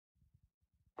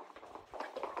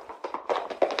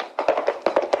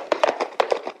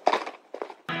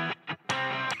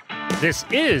This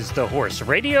is the Horse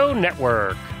Radio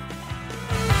Network.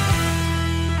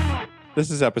 This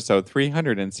is episode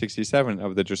 367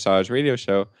 of the Dressage Radio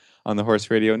Show on the Horse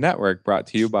Radio Network, brought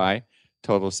to you by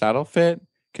Total Saddle Fit,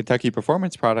 Kentucky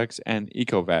Performance Products, and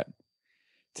EcoVet.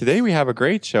 Today we have a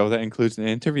great show that includes an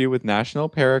interview with National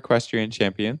Para-Equestrian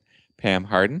Champion Pam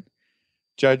Hardin.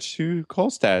 Judge Sue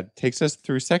Kolstad takes us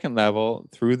through second level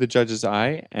through the judge's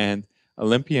eye, and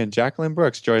Olympian Jacqueline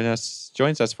Brooks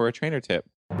joins us for a trainer tip.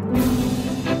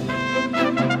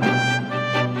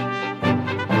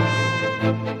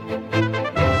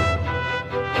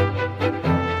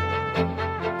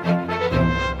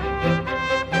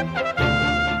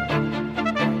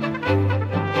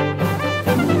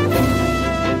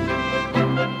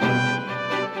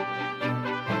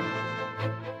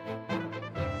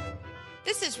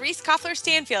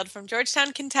 Stanfield from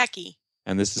Georgetown, Kentucky.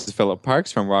 And this is Philip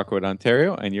Parks from Rockwood,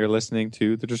 Ontario, and you're listening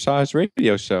to the Dressage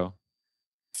Radio Show.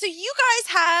 So you guys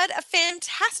had a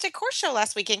fantastic horse show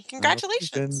last weekend.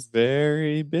 Congratulations. It's been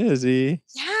very busy.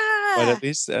 Yeah. But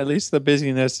at least the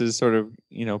busyness is sort of,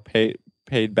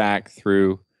 paid back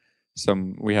through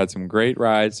we had some great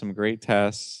rides, some great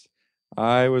tests.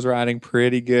 I was riding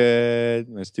pretty good.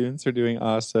 My students are doing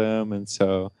awesome. And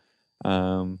so,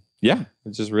 I'm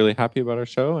just really happy about our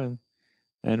show, and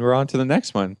we're on to the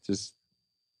next one. Just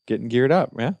getting geared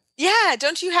up, yeah? Yeah,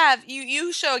 don't you have...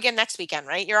 You show again next weekend,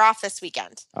 right? You're off this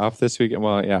weekend. Off this weekend.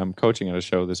 Well, yeah, I'm coaching at a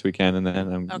show this weekend, and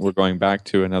then we're going back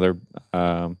to another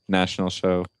national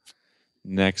show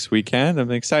next weekend. I'm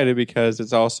excited because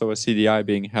it's also a CDI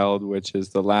being held, which is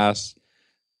the last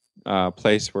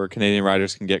place where Canadian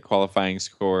riders can get qualifying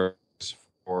scores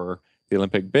for the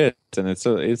Olympic bids. And it's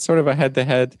sort of a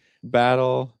head-to-head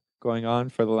battle going on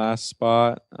for the last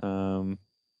spot.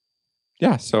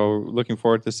 So looking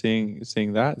forward to seeing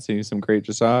that, seeing some great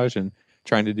dressage and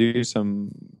trying to do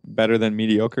some better than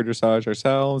mediocre dressage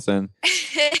ourselves, and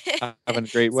having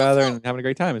great weather and having a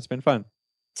great time. It's been fun.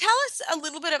 Tell us a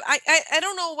little bit of, I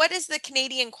don't know, what is the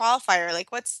Canadian qualifier?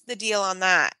 Like, what's the deal on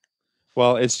that?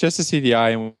 Well, it's just a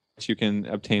CDI in which you can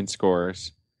obtain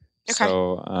scores. Okay.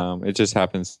 So it just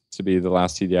happens to be the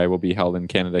last CDI will be held in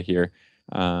Canada here.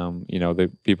 The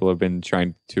people have been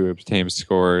trying to obtain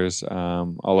scores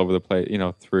all over the place,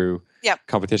 through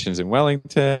competitions in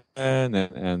Wellington and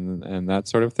that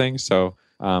sort of thing. So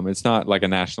it's not like a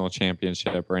national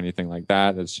championship or anything like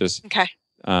that. It's just,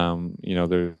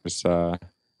 there's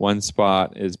one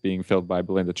spot is being filled by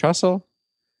Belinda Trussell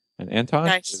and Anton.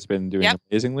 Nice. Has been doing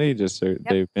amazingly.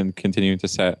 They've been continuing to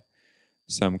set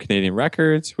some Canadian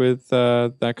records with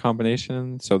that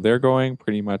combination. So they're going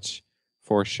pretty much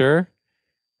for sure.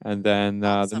 And then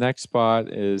the next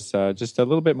spot is just a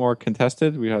little bit more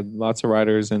contested. We had lots of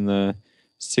riders in the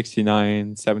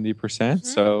 69, 70%. Mm-hmm.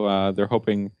 So they're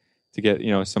hoping to get,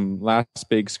 some last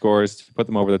big scores to put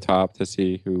them over the top to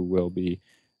see who will be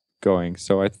going.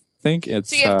 So I think it's...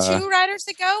 So you have two riders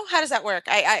to go? How does that work?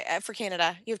 I for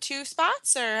Canada, you have two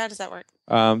spots, or how does that work?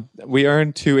 We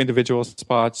earn two individual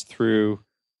spots through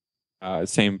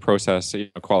same process,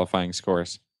 qualifying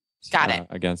scores. Got it.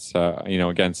 Against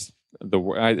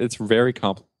it's very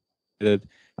complicated.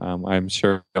 I'm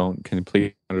sure I don't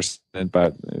completely understand it,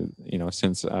 but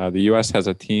since the U.S. has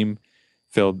a team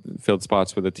filled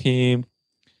spots with a team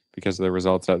because of the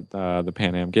results at the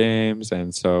Pan Am Games,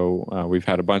 and so we've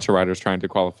had a bunch of riders trying to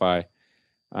qualify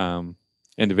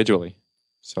individually.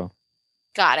 So,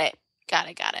 got it.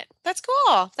 That's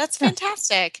cool. That's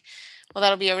fantastic. Well,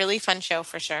 that'll be a really fun show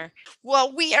for sure.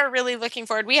 Well, we are really looking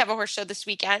forward. We have a horse show this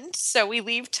weekend, so we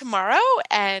leave tomorrow,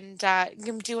 and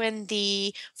I'm doing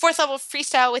the 4th level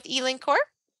freestyle with Elincourt,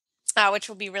 which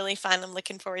will be really fun. I'm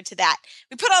looking forward to that.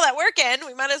 We put all that work in.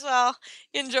 We might as well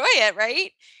enjoy it,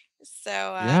 right? So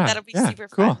that'll be super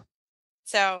fun. Cool.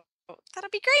 So that'll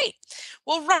be great.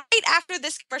 Well, right after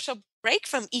this commercial break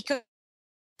from EcoVet,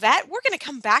 we're going to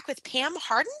come back with Pam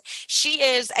Hardin. She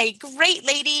is a great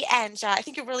lady, and I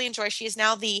think you'll really enjoy. She is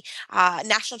now the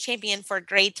national champion for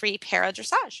Grade 3 Para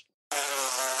Dressage.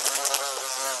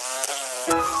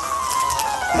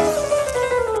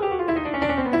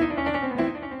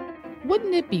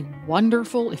 Wouldn't it be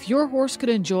wonderful if your horse could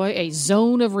enjoy a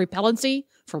zone of repellency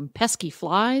from pesky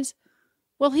flies?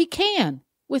 Well, he can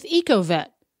with EcoVet.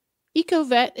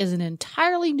 EcoVet is an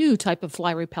entirely new type of fly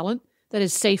repellent that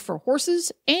is safe for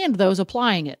horses and those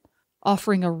applying it,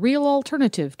 offering a real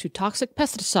alternative to toxic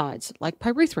pesticides like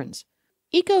pyrethrins.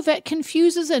 EcoVet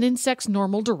confuses an insect's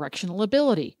normal directional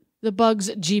ability, the bug's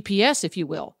GPS, if you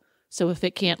will. So if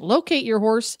it can't locate your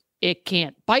horse, it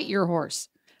can't bite your horse.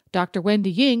 Dr.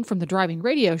 Wendy Ying from the Driving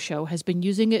Radio Show has been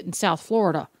using it in South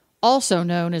Florida, also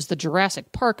known as the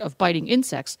Jurassic Park of biting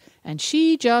insects, and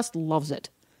she just loves it.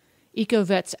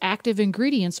 EcoVet's active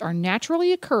ingredients are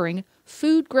naturally occurring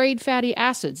food-grade fatty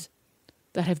acids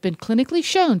that have been clinically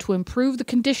shown to improve the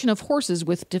condition of horses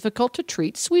with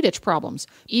difficult-to-treat sweet itch problems.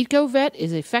 EcoVet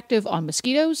is effective on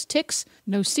mosquitoes, ticks,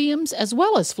 no-see-ums, as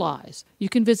well as flies. You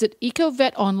can visit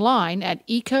EcoVet online at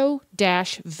eco-vet.com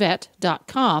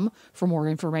for more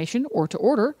information or to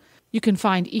order. You can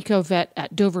find EcoVet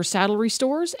at Dover Saddlery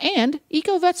Stores and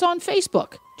EcoVet's on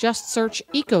Facebook. Just search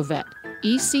EcoVet,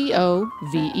 ECOVET.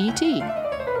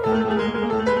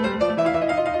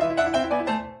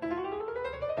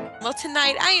 Well,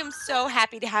 tonight I am so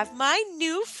happy to have my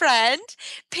new friend,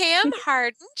 Pam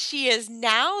Hardin. She is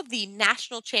now the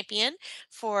national champion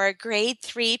for grade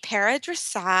 3 para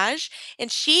dressage,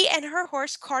 and she and her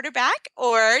horse Quarterback,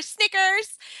 or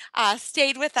Snickers,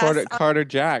 stayed with us. Carter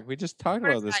Jack. We just talked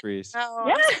about this, Reese. Oh,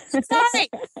 yeah. I'm so sorry.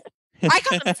 I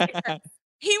called him Snickers.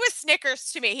 He was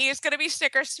Snickers to me. He is going to be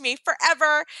Snickers to me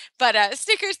forever. But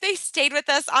Snickers, they stayed with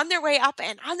us on their way up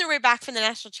and on their way back from the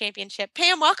national championship.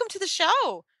 Pam, welcome to the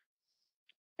show.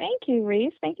 Thank you,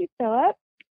 Reese. Thank you, Philip.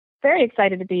 Very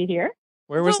excited to be here.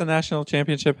 Where was the national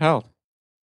championship held?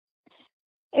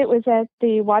 It was at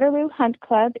the Waterloo Hunt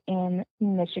Club in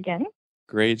Michigan.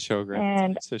 Great show, great.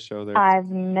 And it's a show there. I've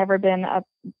never been up.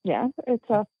 Yeah, it's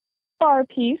a far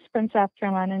piece from South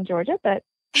Carolina and Georgia, but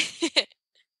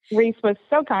Reese was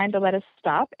so kind to let us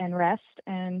stop and rest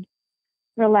and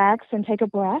relax and take a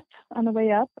breath on the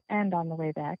way up and on the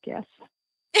way back. Yes.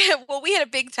 Well, we had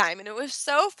a big time, and it was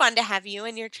so fun to have you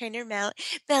and your trainer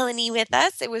Melanie with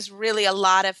us. It was really a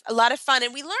lot of fun,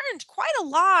 and we learned quite a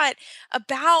lot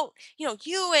about you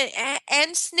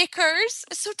and Snickers.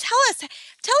 So tell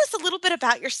us a little bit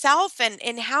about yourself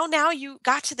and how now you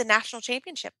got to the national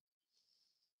championship.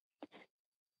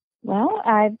 Well,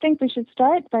 I think we should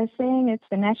start by saying it's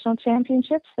the national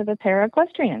championships for the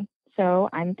para-equestrian. So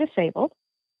I'm disabled.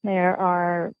 There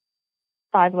are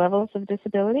 5 levels of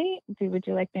disability. Would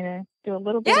you like me to do a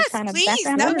little bit of kind of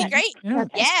background? That would be great.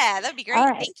 Yeah, that'd be great.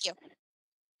 Right. Thank you.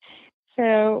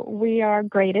 So we are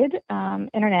graded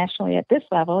internationally at this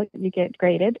level. You get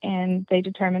graded, and they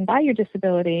determine by your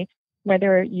disability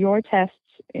whether your tests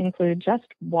include just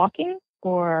walking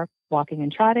or walking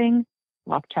and trotting,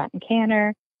 walk, trot, and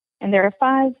canter. And there are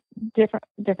 5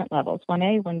 different levels: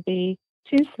 1A, 1B,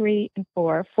 2, 3, and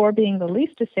 4. 4 being the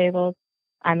least disabled.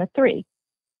 I'm a 3.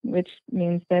 Which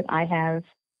means that I have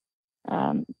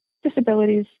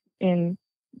disabilities in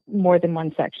more than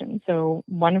one section. So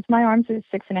one of my arms is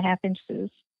 6.5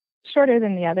 inches shorter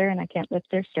than the other, and I can't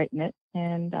lift or straighten it,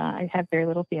 and I have very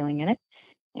little feeling in it.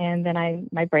 And then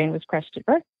my brain was crushed at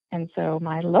birth, and so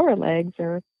my lower legs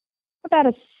are about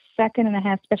a 2.5 seconds,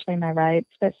 especially my right,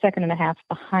 but 1.5 seconds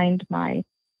behind my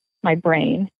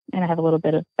brain, and I have a little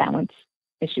bit of balance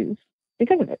issues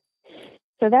because of it.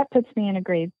 So that puts me in a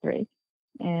grade 3.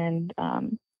 And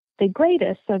they grade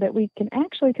us so that we can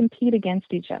actually compete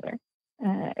against each other.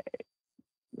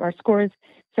 Our scores.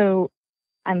 So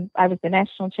I was the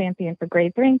national champion for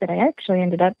grade 3, but I actually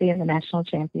ended up being the national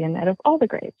champion out of all the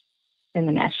grades in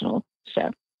the national show.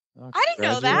 Oh, I didn't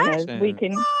know that. Because we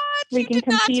can did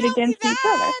not compete tell me against each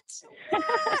other.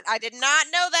 What? I did not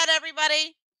know that,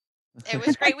 everybody. It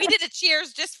was great. We did a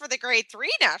cheers just for the grade 3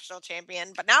 national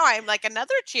champion, but now I'm like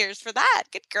another cheers for that.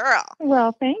 Good girl.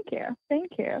 Well, thank you.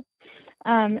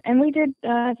 And we did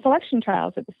selection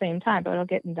trials at the same time, but I'll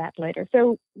get into that later.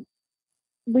 So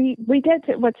we get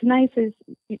to, what's nice is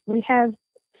we have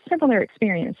similar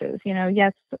experiences.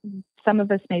 Yes, some of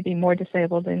us may be more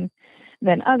disabled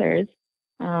than others,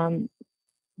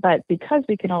 but because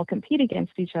we can all compete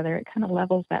against each other, it kind of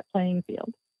levels that playing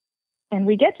field. And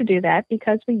we get to do that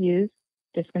because we use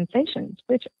dispensations,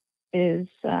 which is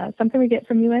something we get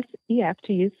from USEF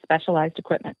to use specialized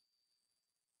equipment.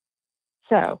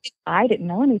 So I didn't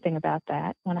know anything about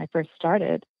that when I first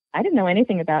started. I didn't know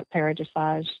anything about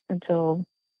para-dressage until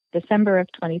December of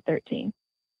 2013.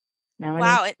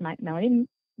 Melanie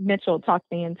Mitchell talked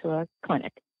me into a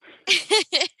clinic.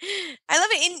 I love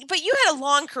it. But you had a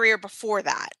long career before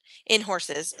that in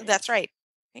horses. That's right.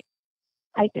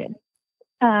 I did.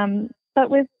 But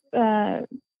with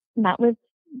not with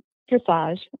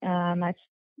dressage. I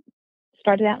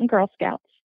started out in Girl Scouts.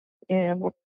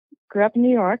 Grew up in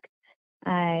New York.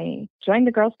 I joined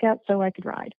the Girl Scouts so I could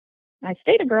ride. I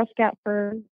stayed a Girl Scout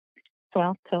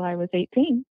till I was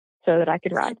 18 so that I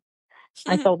could ride.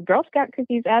 I sold Girl Scout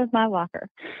cookies out of my locker.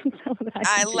 So that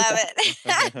I could do love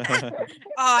that. it.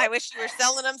 Oh, I wish you were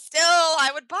selling them still.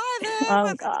 I would buy them. Oh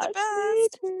It's gosh,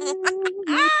 the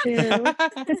me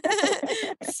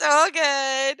too. So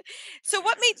good. So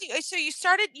what made you, so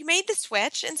you made the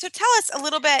switch. And so tell us a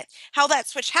little bit how that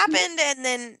switch happened and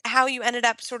then how you ended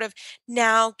up sort of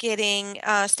now getting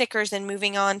stickers and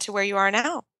moving on to where you are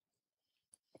now.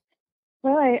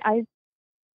 Well, I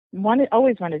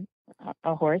always wanted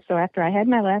a horse. So after I had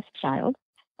my last child,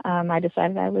 I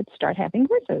decided I would start having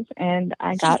horses, and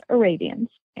I got Arabians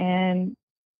and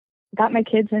got my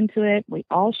kids into it. We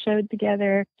all showed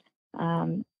together,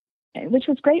 which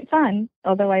was great fun.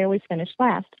 Although I always finished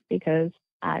last because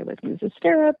I would lose a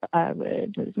stirrup, I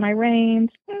would lose my reins,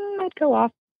 I'd go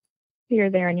off here,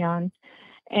 there, and yon,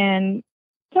 and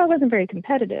so I wasn't very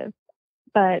competitive.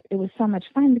 But it was so much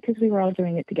fun because we were all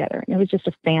doing it together. And it was just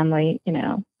a family,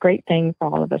 great thing for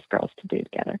all of us girls to do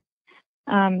together.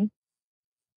 And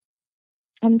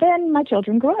then my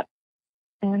children grew up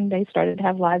and they started to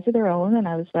have lives of their own. And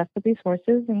I was left with these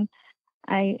horses. And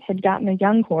I had gotten a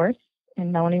young horse,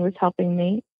 and Melanie was helping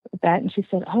me with that. And she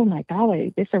said, "Oh my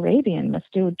golly, this Arabian must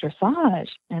do dressage."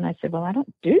 And I said, "Well, I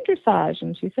don't do dressage."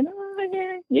 And she said, "Oh,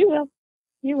 yeah, you will.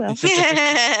 You will."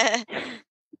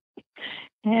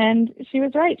 And she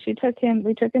was right. We took him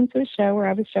to a show where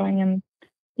I was showing him,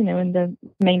 in the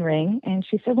main ring. And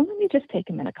she said, "Well, let me just take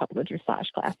him in a couple of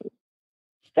dressage classes."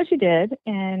 So she did.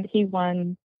 And he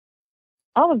won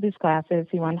all of these classes.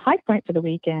 He won High Point for the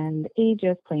weekend. He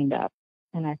just cleaned up.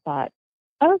 And I thought,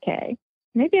 okay,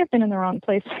 maybe I've been in the wrong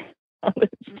place all this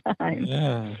time.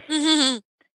 Yeah.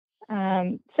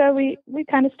 So we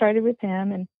kind of started with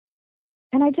him.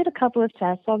 And I did a couple of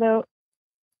tests, although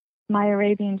my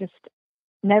Arabian just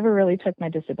never really took my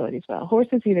disabilities well.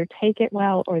 Horses either take it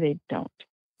well or they don't.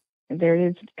 There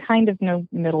is kind of no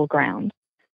middle ground.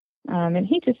 And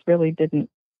he just really didn't,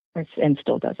 and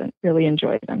still doesn't, really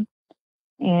enjoy them.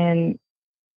 And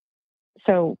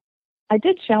so I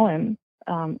did show him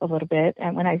a little bit.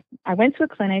 And when I went to a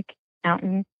clinic out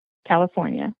in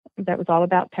California that was all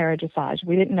about para-dressage.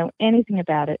 We didn't know anything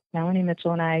about it. Melanie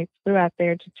Mitchell and I flew out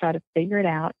there to try to figure it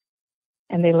out.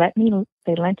 And they lent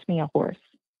me a horse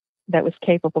that was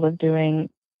capable of doing,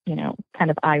 kind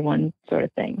of I-1 sort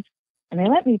of things. And they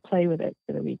let me play with it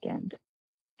for the weekend.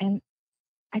 And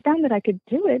I found that I could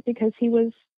do it because he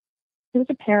was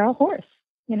a para horse.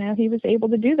 He was able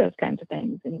to do those kinds of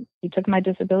things. And he took my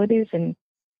disabilities, and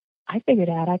I figured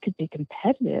out I could be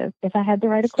competitive if I had the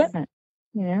right equipment.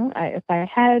 If I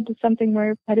had something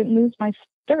where I didn't lose my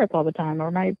stirrup all the time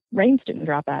or my reins didn't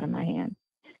drop out of my hand.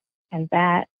 And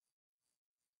that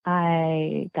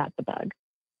I got the bug.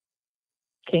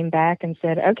 Came back and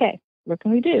said, "Okay, what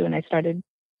can we do?" And I started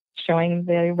showing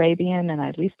the Arabian, and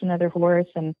I leased another horse.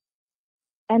 And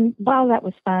while that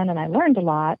was fun and I learned a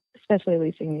lot, especially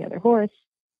leasing the other horse,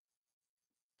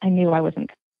 I knew I would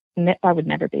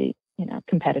never be,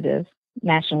 competitive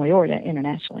nationally or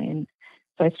internationally. And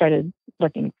so I started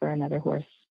looking for another horse.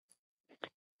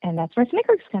 And that's where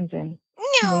Snickers comes in.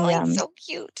 No, he's so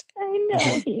cute. I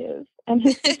know he is. And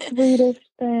he's the sweetest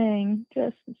thing,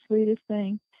 just the sweetest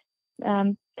thing.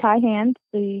 Kai Hand,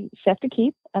 the chef de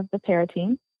keep of the para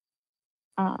team.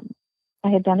 I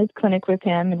had done his clinic with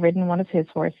him and ridden one of his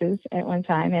horses at one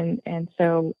time, and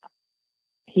so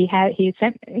he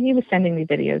was sending me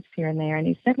videos here and there, and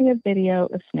he sent me a video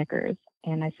of Snickers,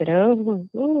 and I said,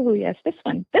 "Oh yes, this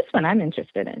one I'm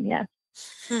interested in, yes."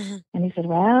 And he said,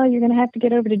 "Well, you're going to have to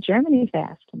get over to Germany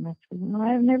fast." And I said, "Well,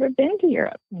 I've never been to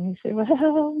Europe." And he said,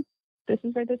 "Well, this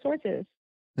is where this horse is."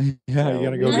 Yeah, so, you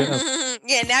gotta go get him.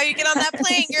 Yeah, now you get on that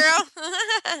plane, girl.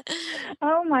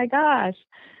 Oh my gosh.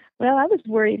 Well, I was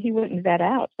worried he wouldn't vet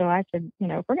out. So I said,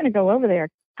 if we're going to go over there,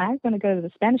 I'm going to go to the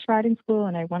Spanish riding school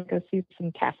and I want to go see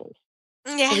some castles.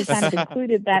 Yes. So we kind of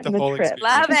included that in the trip.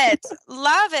 Love it.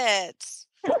 Love it.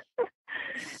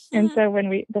 And so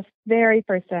the very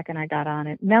first second I got on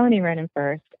it, Melanie ran him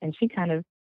first, and she kind of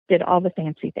did all the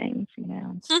fancy things,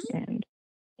 and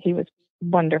he was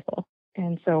wonderful.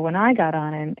 And so when I got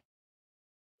on him,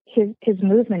 his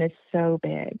movement is so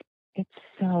big. It's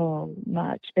so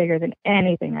much bigger than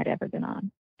anything I'd ever been on.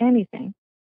 Anything.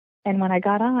 And when I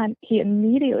got on, he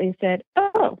immediately said,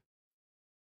 "Oh,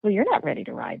 well, you're not ready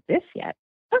to ride this yet."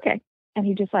 Okay. And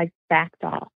he just backed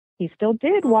off. He still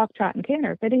did walk, trot, and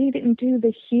canter, but he didn't do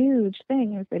the huge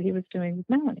things that he was doing with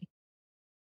Melanie.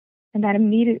 And that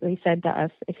immediately said to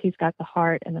us, if he's got the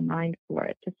heart and the mind for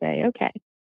it, to say, okay,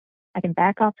 I can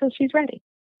back off till she's ready.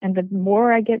 And the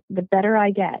more I get, the better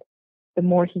I get, the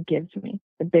more he gives me,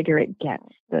 the bigger it gets,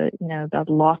 the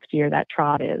loftier that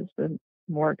trot is, the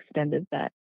more extended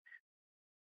that,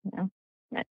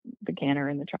 the canter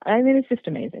and the trial. I mean, it's just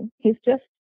amazing. He's just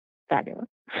fabulous.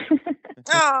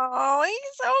 Oh,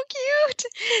 he's so cute.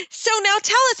 So now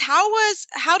tell us,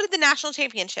 how did the national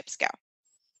championships go?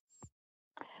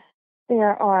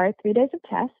 There are 3 days of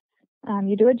tests.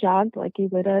 You do a jog like you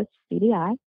would a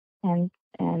CDI, and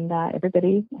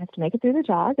everybody has to make it through the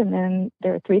jog. And then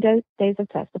there are 3 days of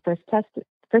tests. The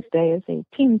first day is a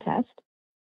team test,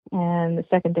 and the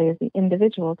second day is the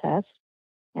individual test,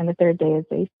 and the third day is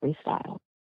a freestyle.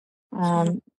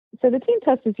 So the team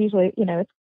test is usually,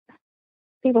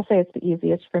 people say it's the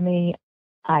easiest. For me,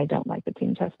 I don't like the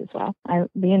team test as well.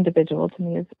 The individual to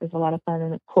me is a lot of fun,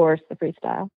 and of course the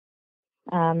freestyle.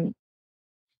 And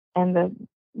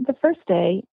the first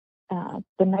day,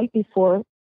 the night before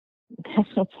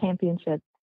national championship,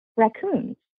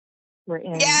 raccoons were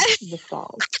in the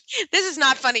stalls. This is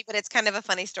not funny, but it's kind of a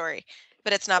funny story.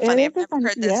 But it's not funny. I've never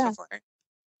heard this before.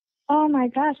 Oh my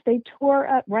gosh, they tore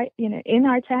up in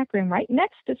our tack room right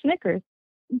next to Snickers.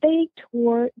 They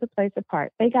tore the place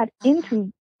apart. They got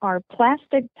into our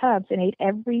plastic tubs and ate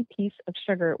every piece of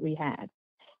sugar we had.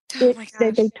 Oh my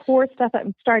gosh. They tore stuff up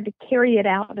and started to carry it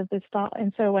out of the stall.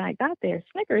 And so when I got there,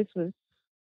 Snickers was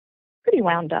pretty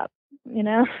wound up. It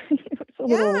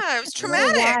was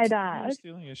traumatic. Wide-eyed.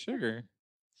 Stealing his sugar.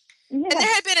 Yeah. And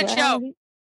there had been a joke.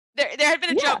 There had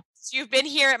been a joke. You've been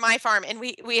here at my farm, and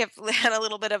we have had a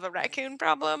little bit of a raccoon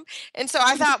problem. And so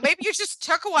I thought maybe you just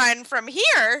took one from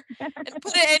here and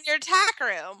put it in your tack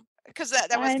room, because that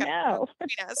was kind of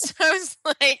between us. I was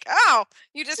like, oh,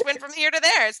 you just went from here to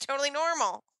there. It's totally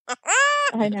normal.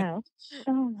 I know.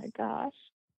 Oh my gosh.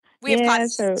 We have caught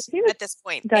at this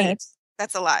point 8.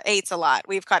 That's a lot. 8's a lot.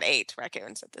 We've caught 8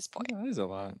 raccoons at this point. That is a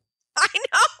lot. I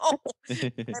know.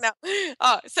 I know.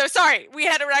 Oh, so sorry. We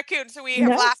had a raccoon, so we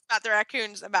have laughed about the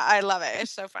raccoons. I love it.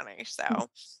 It's so funny. So,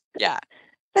 yeah.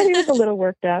 So he was a little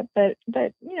worked up, but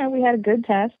we had a good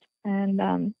test,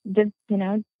 and did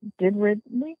what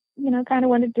we kind of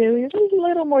wanted to do. He was a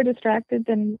little more distracted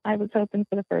than I was hoping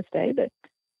for the first day, but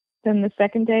then the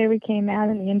second day we came out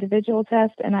in the individual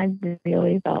test, and I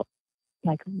really felt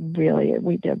like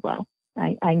we did well.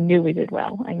 I knew we did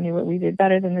well. I knew what we did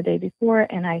better than the day before,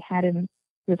 and I had him.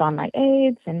 He was on my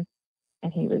aids, and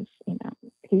he was,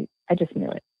 I just knew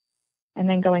it. And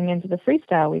then going into the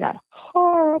freestyle, we got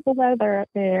horrible weather up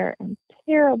there and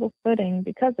terrible footing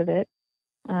because of it.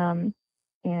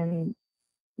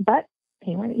 But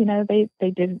he went.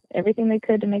 They did everything they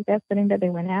could to make that footing. But they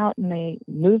went out and they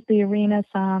moved the arena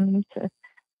some to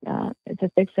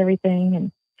fix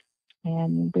everything,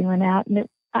 and we went out, and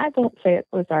I won't say it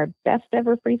was our best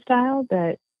ever freestyle,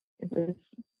 but it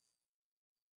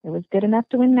was good enough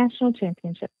to win national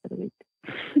championship for the week.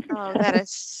 Oh, that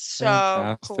is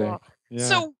so cool. Yeah.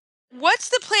 So what's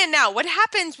the plan now? What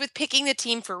happens with picking the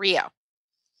team for Rio?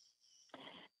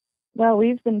 Well,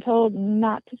 we've been told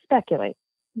not to speculate,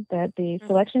 that the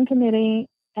selection committee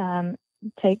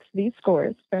takes these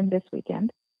scores from this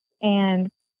weekend and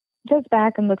goes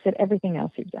back and looks at everything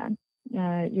else you've done,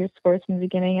 your scores from the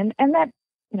beginning. And that,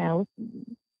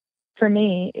 for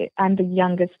me, I'm the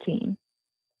youngest team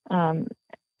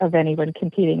of anyone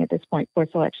competing at this point for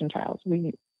selection trials.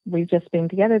 We've just been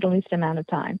together the least amount of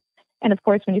time. And of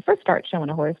course, when you first start showing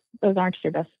a horse, those aren't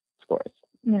your best scores,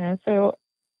 so,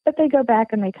 but they go back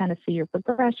and they kind of see your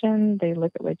progression. They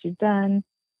look at what you've done,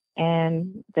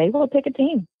 and they will pick a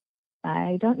team.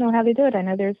 I don't know how they do it. I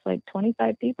know there's like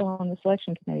 25 people on the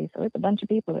selection committee, so it's a bunch of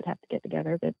people that have to get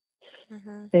together, but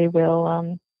they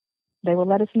will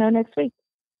let us know next week.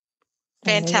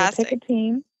 Fantastic. Pick a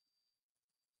team.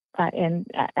 And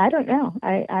I don't know.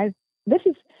 This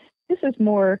is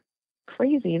more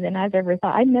crazy than I've ever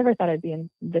thought. I never thought I'd be in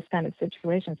this kind of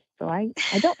situation. So I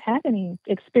don't have any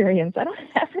experience. I don't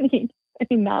have any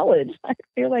knowledge. I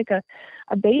feel like a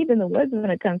babe in the woods when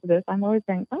it comes to this. I'm always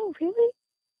saying, oh, really?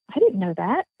 I didn't know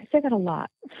that. I say that a lot.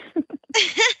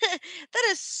 That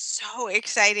is so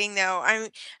exciting, though. I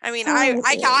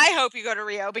hope you go to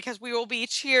Rio, because we will be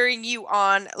cheering you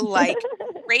on like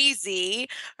crazy.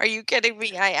 Are you kidding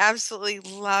me? I absolutely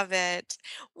love it.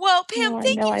 Well, Pam,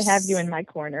 thank you. I have you in my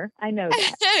corner. I know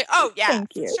that. Oh yeah,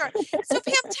 thank you. Sure. So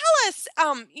Pam, tell us,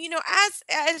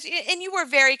 as and you were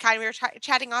very kind. We were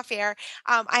chatting off air.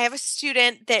 I have a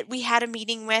student that we had a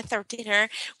meeting with, or dinner,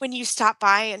 when you stopped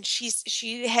by, and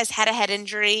she has had a head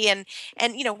injury, and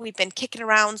we've been kicking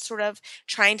around, sort of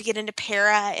trying to get into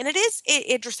para, and it is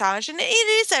dressage, and it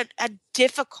is a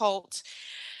difficult,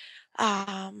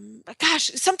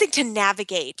 something to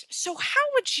navigate. So how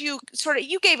would you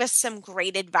you gave us some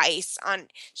great advice on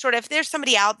if there's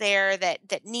somebody out there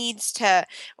that needs to,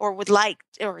 or would like,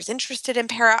 or is interested in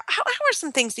para, how are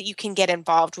some things that you can get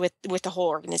involved with the whole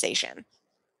organization?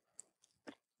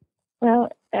 Well,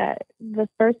 the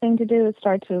first thing to do is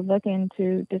start to look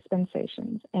into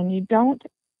dispensations, and you don't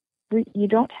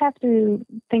have to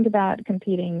think about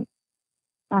competing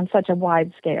on such a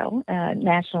wide scale,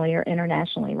 nationally or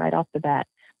internationally, right off the bat.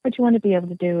 What you want to be able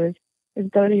to do is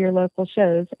go to your local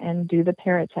shows and do the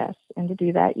para tests, and to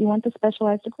do that, you want the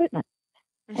specialized equipment.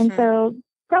 Mm-hmm. And so,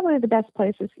 probably the best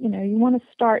place is, you want to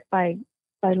start by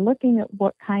looking at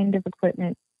what kind of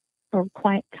equipment or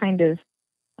kind of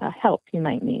help you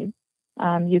might need.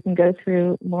 You can go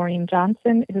through Maureen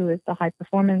Johnson, who is the high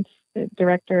performance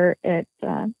director at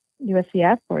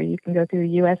USCF, or you can go through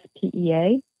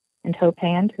USPEA and Hope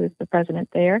Hand, who is the president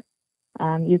there.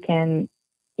 You can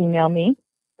email me,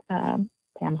 Pam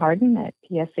Hardin at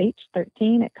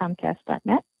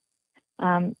psh13@comcast.net.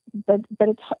 But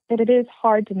it is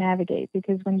hard to navigate,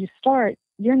 because when you start,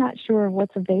 you're not sure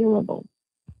what's available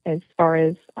as far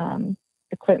as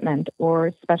equipment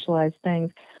or specialized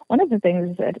things. One of the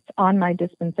things that's on my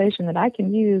dispensation that I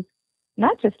can use,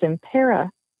 not just in para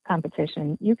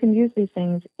competition, you can use these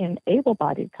things in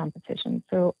able-bodied competition.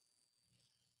 So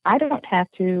I don't have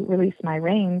to release my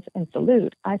reins and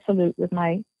salute. I salute with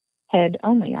my head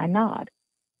only. I nod,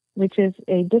 which is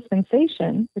a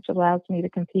dispensation which allows me to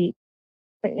compete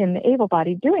in the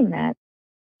able-bodied doing that.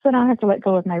 So I don't have to let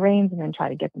go of my reins and then try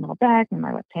to get them all back, and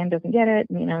my left hand doesn't get it,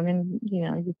 and then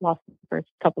you've lost the first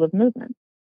couple of movements.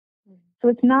 So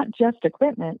it's not just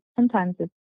equipment. Sometimes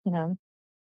it's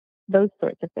those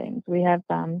sorts of things. We have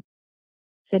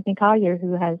Sydney Collier,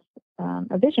 who has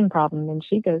a vision problem, and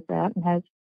she goes out and has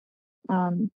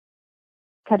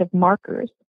kind of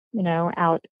markers,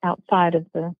 outside of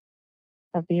the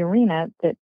arena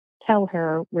that tell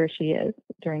her where she is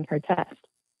during her test.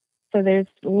 So there's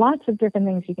lots of different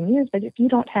things you can use, but if you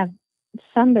don't have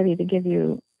somebody to give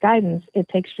you guidance, it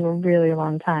takes you a really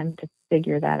long time to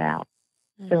figure that out.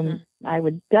 Mm-hmm. So I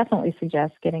would definitely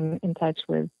suggest getting in touch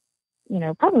with,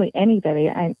 probably anybody.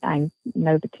 I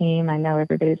know the team. I know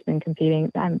everybody's been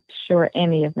competing. I'm sure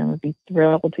any of them would be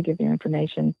thrilled to give you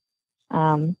information.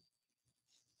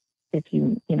 If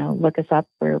you, look us up,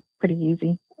 we're pretty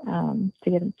easy to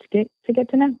get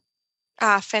to know.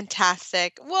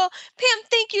 Fantastic. Well, Pam,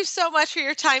 thank you so much for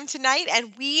your time tonight.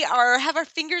 And we have our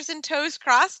fingers and toes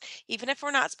crossed, even if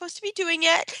we're not supposed to be doing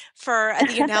it, for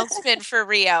the announcement for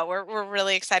Rio. We're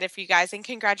really excited for you guys, and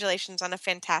congratulations on a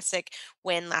fantastic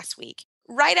win last week.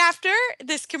 Right after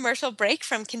this commercial break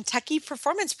from Kentucky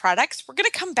Performance Products, we're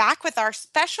going to come back with our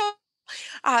special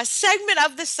segment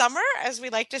of the summer, as we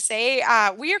like to say.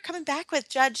 We are coming back with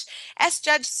Judge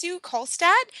Sue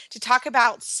Kolstad to talk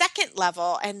about second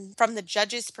level and from the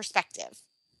judge's perspective.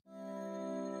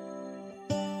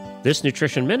 This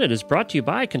Nutrition Minute is brought to you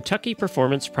by Kentucky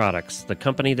Performance Products, the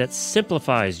company that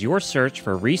simplifies your search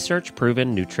for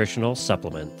research-proven nutritional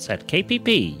supplements at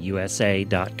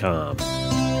kppusa.com.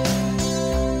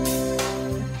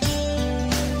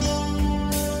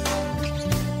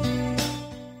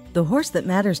 The horse that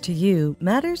matters to you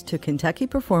matters to Kentucky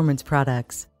Performance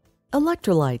Products.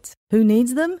 Electrolytes. Who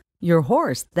needs them? Your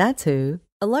horse, that's who.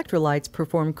 Electrolytes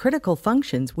perform critical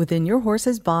functions within your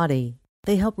horse's body.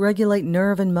 They help regulate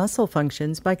nerve and muscle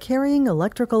functions by carrying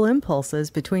electrical impulses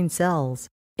between cells.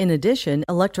 In addition,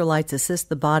 electrolytes assist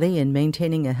the body in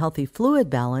maintaining a healthy fluid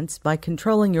balance by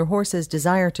controlling your horse's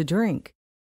desire to drink.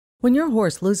 When your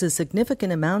horse loses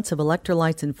significant amounts of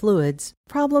electrolytes and fluids,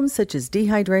 problems such as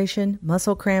dehydration,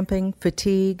 muscle cramping,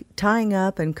 fatigue, tying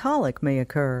up, and colic may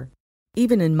occur.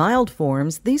 Even in mild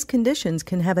forms, these conditions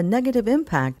can have a negative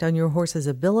impact on your horse's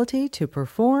ability to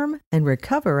perform and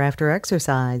recover after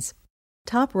exercise.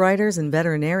 Top riders and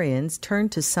veterinarians turn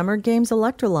to Summer Games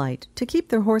Electrolyte to keep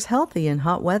their horse healthy in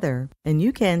hot weather, and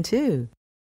you can too.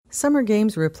 Summer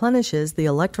Games replenishes the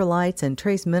electrolytes and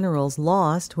trace minerals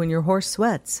lost when your horse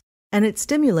sweats, and it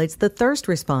stimulates the thirst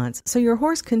response so your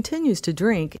horse continues to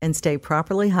drink and stay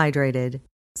properly hydrated.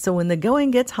 So when the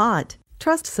going gets hot,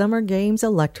 trust Summer Games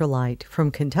Electrolyte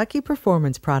from Kentucky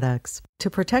Performance Products to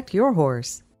protect your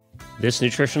horse. This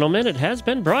Nutritional Minute has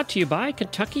been brought to you by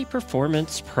Kentucky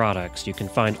Performance Products. You can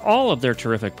find all of their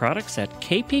terrific products at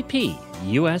kppusa.com.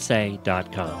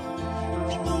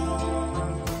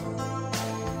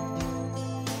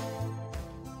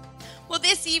 Well,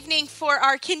 this evening for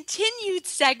our continued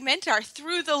segment, our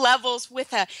Through the Levels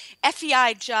with a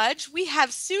FEI judge, we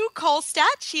have Sue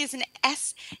Kolstad. She is an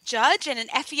S judge and an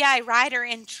FEI rider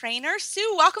and trainer.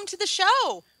 Sue, welcome to the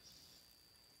show.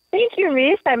 Thank you,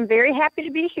 Reese. I'm very happy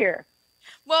to be here.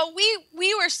 Well,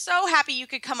 we are so happy you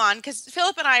could come on because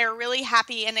Philip and I are really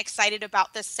happy and excited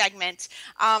about this segment.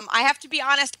 I have to be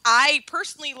honest, I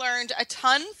personally learned a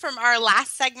ton from our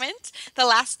last segment, the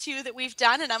last two that we've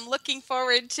done, and I'm looking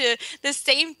forward to the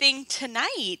same thing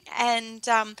tonight. And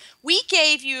we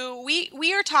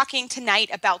are talking tonight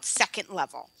about second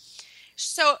level.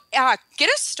 So get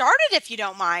us started if you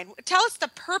don't mind. Tell us the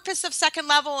purpose of second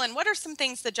level and what are some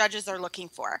things the judges are looking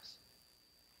for?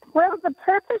 Well, the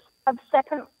purpose of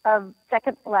second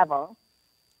level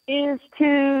is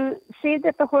to see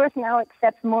that the horse now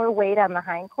accepts more weight on the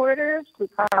hindquarters. We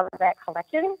call that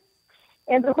collection.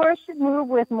 And the horse should move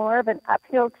with more of an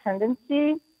uphill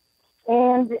tendency.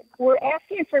 And we're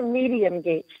asking for medium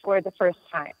gait for the first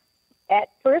time. At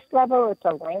first level, it's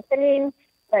a lengthening,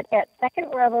 but at second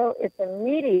level, it's a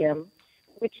medium,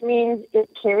 which means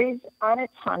it carries on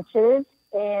its haunches,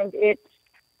 and it's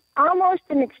almost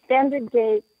an extended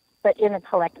gait, but in a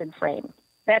collected frame.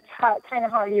 That's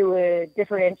how you would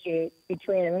differentiate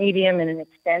between a medium and an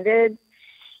extended.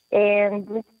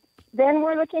 And then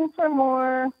we're looking for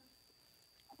more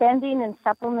bending and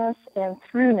suppleness and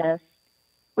throughness.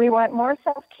 We want more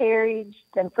self-carriage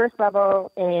than first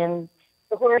level, and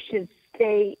the horse should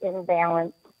stay in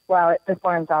balance while it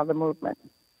performs all the movement.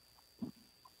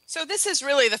 So this is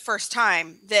really the first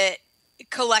time that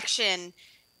collection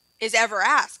is ever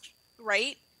asked,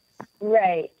 right?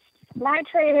 Right. My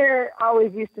trainer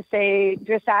always used to say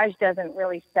dressage doesn't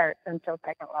really start until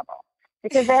second level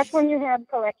because that's when you have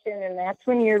collection and that's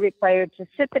when you're required to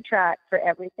sit the trot for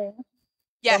everything.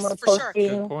 Yes, for sure.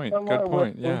 Good point. Good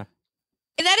point. Yeah.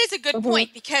 And that is a good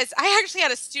point because I actually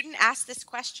had a student ask this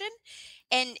question.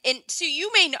 And so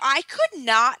you may know, I could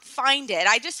not find it.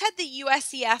 I just had the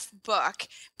USEF book,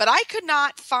 but I could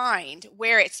not find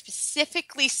where it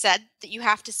specifically said that you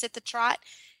have to sit the trot,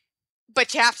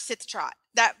 but you have to sit the trot.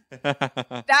 That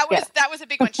was a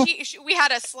big one. We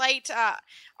had a slight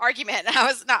argument.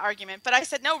 But I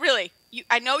said, no, really.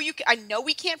 I know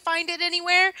we can't find it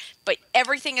anywhere, but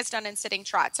everything is done in sitting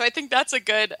trot. So I think that's a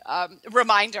good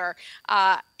reminder.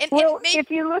 If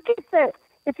you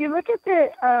look at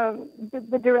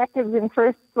the directives in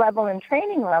first level and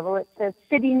training level, it says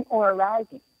sitting or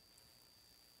rising.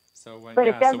 So when, but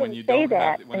it doesn't when you say don't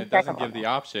that have, when it doesn't give the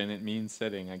option, it means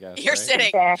sitting, I guess. You're right? sitting.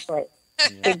 Exactly.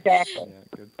 Yeah. Exactly.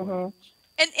 Yeah, good point.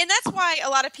 Mm-hmm. And that's why a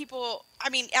lot of people, I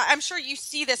mean, I'm sure you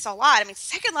see this a lot. I mean,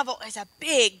 second level is a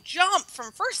big jump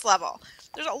from first level.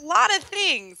 There's a lot of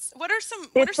things.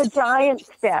 It's a giant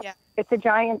step. Yeah. It's a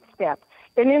giant step.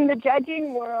 And in the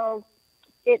judging world,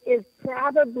 it is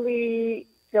probably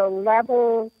the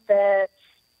level that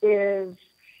is,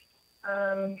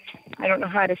 I don't know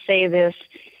how to say this.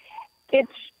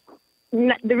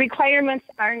 The requirements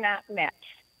are not met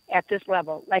at this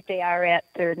level like they are at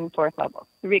third and fourth level,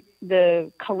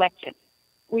 the collection.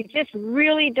 We just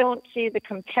really don't see the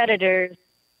competitors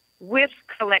with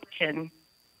collection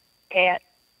at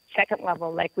second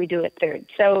level like we do at third.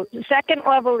 So the second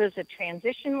level is a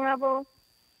transition level,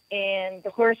 and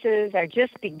the horses are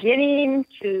just beginning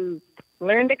to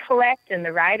learn to collect, and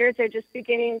the riders are just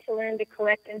beginning to learn to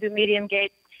collect and do medium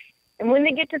gait. And when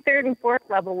they get to third and fourth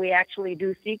level, we actually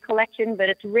do see collection, but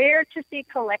it's rare to see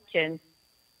collection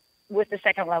with the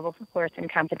second level horse in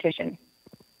competition.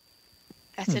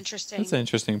 That's interesting. That's an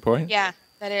interesting point. Yeah,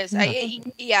 that is.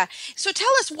 Yeah. So tell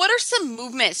us, what are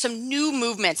some new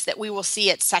movements that we will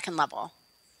see at second level?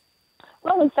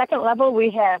 Well, in second level,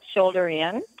 we have shoulder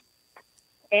in.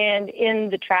 And in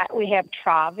the trot, we have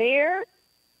travers.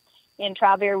 In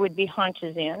travers would be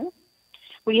haunches in.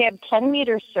 We have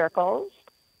 10-meter circles.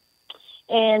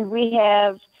 And we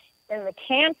have, in the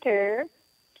canter,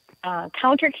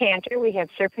 counter canter, we have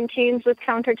serpentines with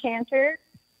counter canter.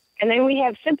 And then we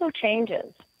have simple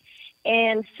changes.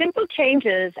 And simple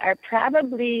changes are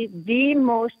probably the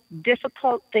most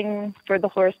difficult thing for the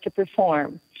horse to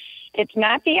perform. It's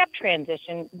not the up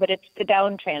transition, but it's the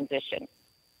down transition.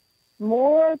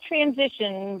 More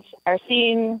transitions are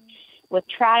seen with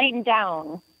trotting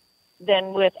down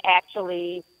than with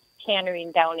actually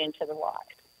cantering down into the walk.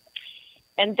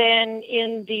 And then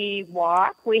in the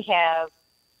walk, we have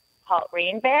halt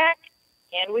rein back,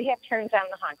 and we have turns on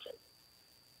the haunches.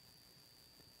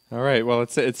 All right. Well,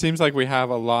 it seems like we have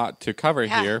a lot to cover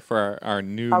here for our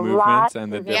new movements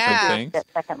and the different things. At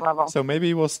second level. So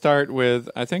maybe we'll start with,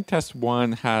 I think test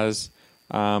 1 has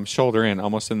shoulder in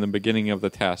almost in the beginning of the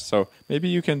test. So maybe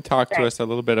you can talk to us a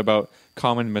little bit about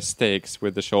common mistakes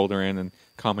with the shoulder in and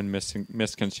common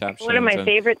misconceptions. One of my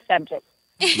favorite subjects.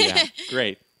 Yeah,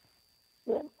 great.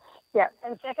 Yeah,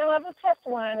 in second level test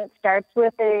 1, it starts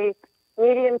with a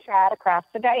medium trot across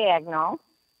the diagonal.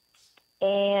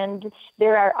 And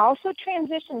there are also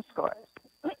transition scores.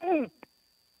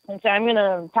 And so I'm going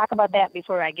to talk about that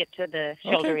before I get to the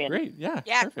shoulder Okay, in. great. Yeah.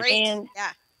 Yeah, perfect. great. And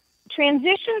Yeah.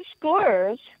 transition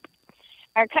scores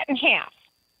are cut in half.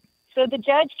 So the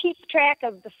judge keeps track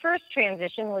of the first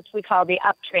transition, which we call the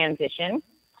up transition.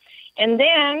 And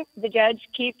then the judge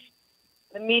keeps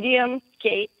the medium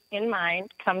gait in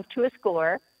mind, comes to a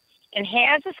score, and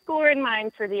has a score in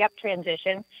mind for the up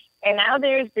transition. And now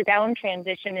there's the down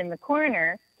transition in the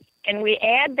corner. And we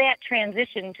add that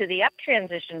transition to the up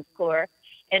transition score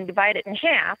and divide it in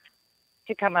half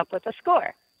to come up with a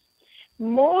score.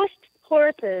 Most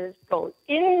horses go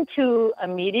into a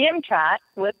medium trot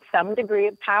with some degree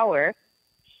of power,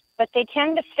 but they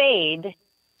tend to fade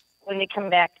when they come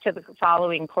back to the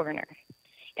following corner.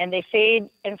 And they fade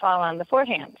and fall on the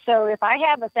forehand. So if I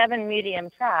have a 7 medium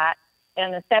trot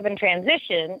and a 7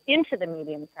 transition into the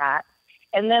medium trot,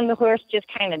 and then the horse just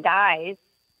kind of dies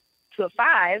to a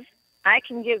 5, I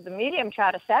can give the medium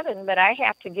trot a 7, but I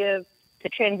have to give the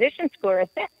transition score a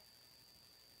 6.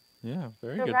 Yeah,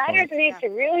 very So good riders point. need to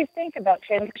really think about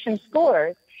transition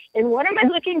scores. And what am I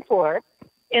looking for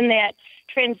in that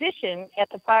transition at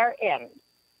the far end,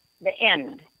 the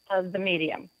end of the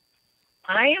medium?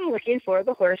 I am looking for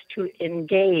the horse to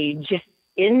engage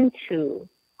into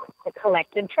the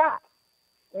collected trot,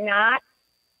 not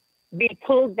be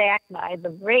pulled back by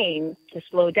the rein to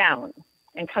slow down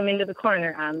and come into the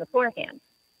corner on the forehand,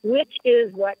 which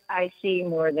is what I see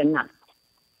more than not.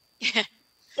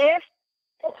 If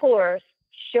the horse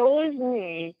shows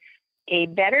me a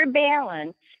better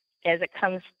balance as it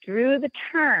comes through the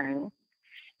turn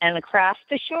and across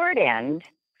the short end,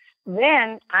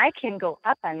 then I can go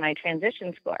up on my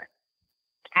transition score.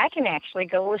 I can actually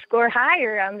go a score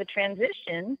higher on the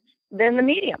transition than the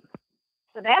medium.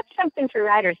 So that's something for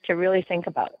riders to really think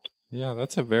about. Yeah,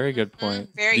 that's a very good point.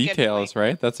 Very good Details, point.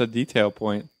 right? That's a detail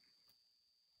point.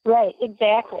 Right,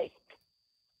 exactly.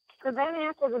 So then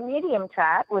after the medium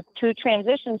trot with 2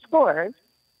 transition scores,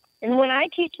 and when I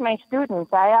teach my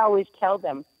students, I always tell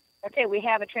them, okay, we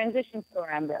have a transition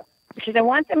score on this. Because I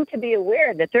want them to be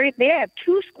aware that they have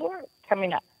 2 scores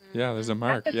coming up. Yeah, there's a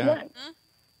mark. Not just Yeah. one.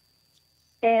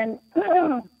 And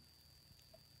so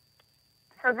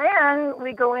then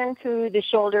we go into the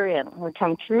shoulder in. We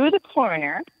come through the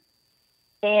corner.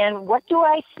 And what do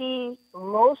I see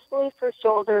mostly for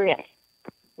shoulder in?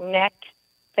 Neck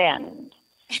bend.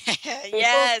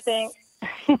 Yes.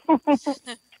 People think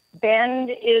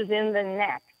bend is in the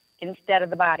neck instead of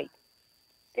the body.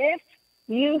 If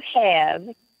you have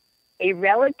a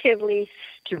relatively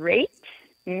straight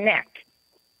neck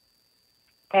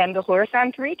and the horse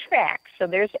on 3 tracks, so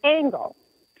there's angle,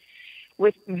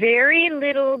 with very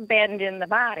little bend in the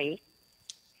body,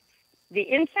 the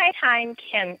inside hind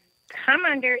can come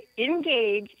under,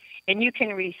 engage, and you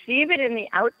can receive it in the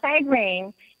outside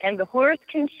rein, and the horse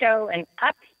can show an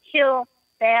uphill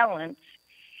balance,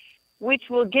 which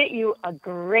will get you a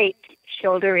great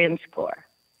shoulder in score,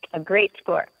 a great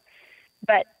score.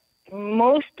 But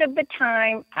most of the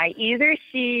time, I either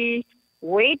see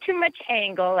way too much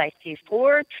angle, I see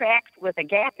 4 tracks with a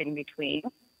gap in between,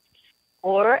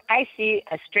 or I see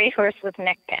a straight horse with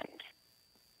neck bend.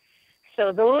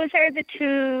 So those are the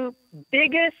 2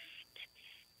 biggest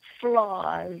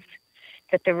flaws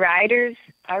that the riders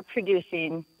are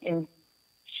producing in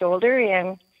shoulder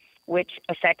in, which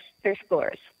affects their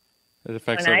scores. It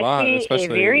affects when a lot, I see especially a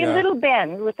very yeah. little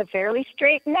bend with a fairly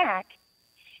straight neck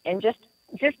and just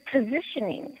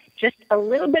positioning, just a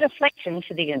little bit of flexion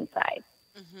to the inside,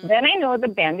 then I know the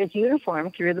bend is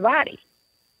uniform through the body.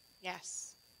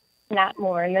 Yes. Not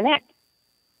more in the neck.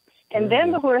 And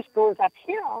then the horse goes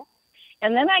uphill,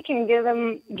 and then I can give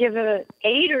it an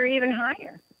 8 or even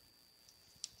higher.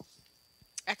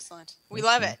 Excellent. We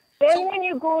love it. Then when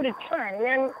you go to turn,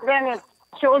 then it's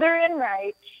shoulder in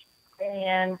right,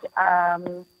 and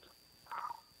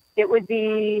it would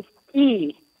be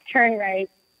E, turn right,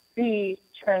 B,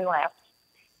 turn left.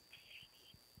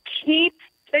 Keep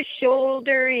the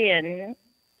shoulder in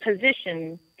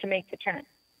position to make the turn.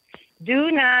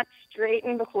 Do not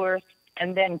straighten the horse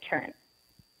and then turn.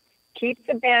 Keep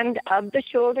the bend of the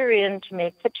shoulder in to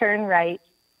make the turn right,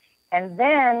 and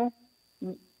then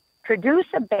produce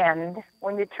a bend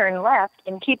when you turn left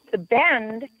and keep the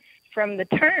bend from the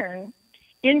turn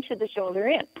into the shoulder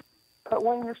in. But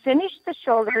when you finish the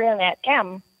shoulder in at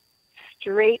M,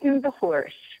 straighten the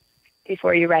horse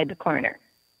before you ride the corner.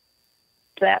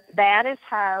 That is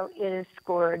how it is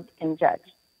scored and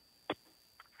judged.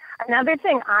 Another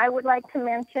thing I would like to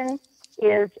mention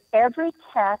is every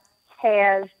test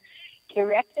has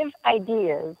directive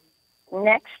ideas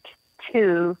next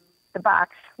to the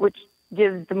box, which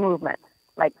gives the movement,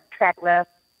 like track left,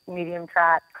 medium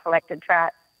trot, collected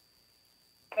trot.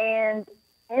 And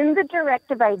in the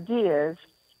directive ideas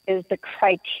is the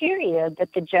criteria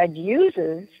that the judge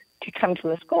uses to come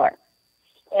to a score.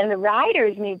 And the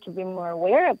riders need to be more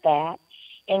aware of that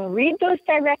and read those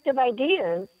directive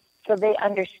ideas so they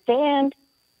understand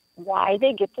why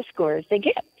they get the scores they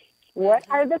get. What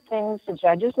are the things the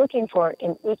judge is looking for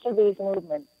in each of these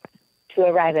movements to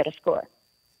arrive at a score?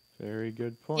 Very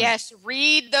good point. Yes,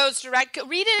 read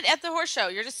it at the horse show.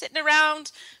 You're just sitting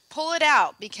around, pull it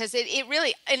out, because it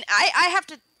really, and I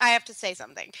have to say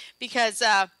something, because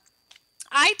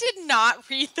I did not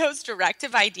read those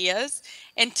directive ideas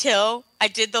until I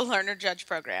did the learner judge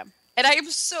program. And I am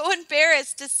so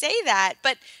embarrassed to say that,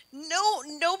 but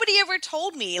nobody ever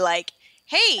told me, like,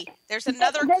 hey, there's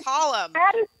another column.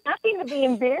 That is nothing to be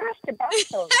embarrassed about,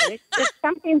 though. It's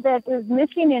something that is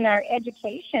missing in our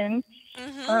education.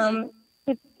 Mm-hmm.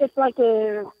 It's like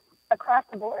across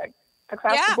the board.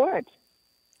 The board.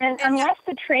 And unless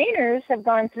the trainers have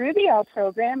gone through the L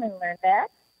program and learned that,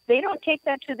 they don't take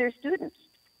that to their students.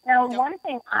 Now, one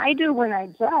thing I do when I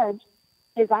judge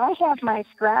is I have my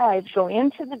scribes go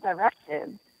into the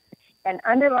directives and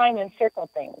underline and circle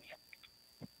things.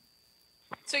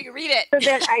 So you read it. So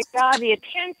that I draw the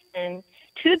attention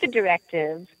to the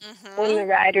directives when the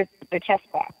riders put their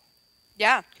test back.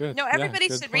 Yeah. Good. No, everybody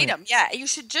should read them. Yeah, you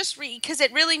should just read, because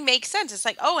it really makes sense. It's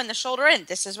like, oh, in the shoulder in,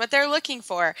 this is what they're looking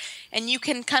for. And you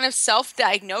can kind of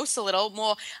self-diagnose a little.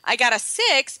 Well, I got a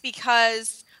 6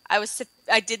 because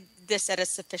I did this at a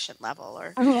sufficient level.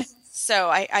 Or So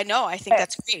I think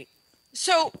that's great.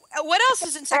 So what else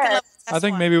is in second level test I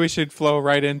think maybe we should flow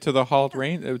right into the halt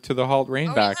rein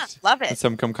back. Yeah. Love it. And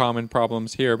some common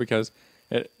problems here, because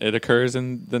it occurs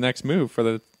in the next move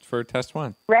for test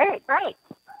 1. Right.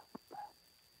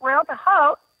 Well, the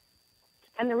halt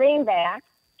and the rein back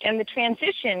and the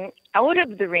transition out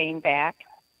of the rein back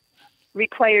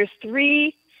requires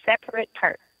 3 separate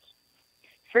parts.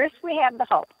 First, we have the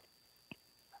halt.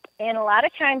 And a lot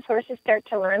of times horses start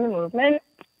to learn the movement,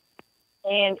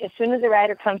 and as soon as the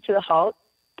rider comes to the halt,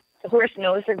 the horse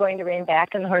knows they're going to rein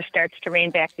back, and the horse starts to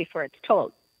rein back before it's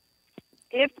told.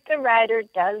 If the rider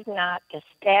does not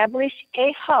establish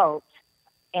a halt,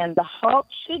 and the halt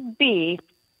should be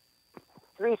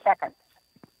 3 seconds.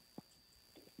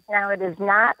 Now, it is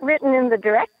not written in the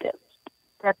directives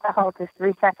that the halt is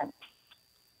 3 seconds.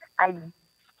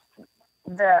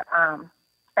 The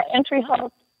entry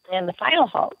halt and the final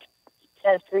halt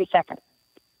says 3 seconds.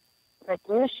 But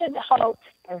you should halt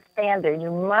and stand there. You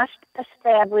must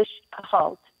establish a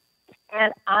halt.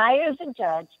 And I, as a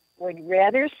judge, would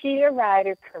rather see a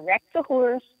rider correct the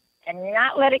horse and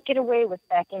not let it get away with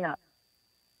backing up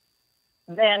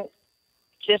than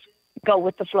just go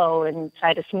with the flow and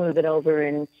try to smooth it over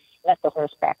and let the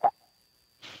horse back up.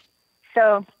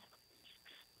 So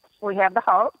we have the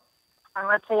halt. And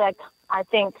let's say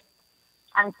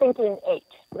I'm thinking 8.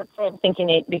 Let's say I'm thinking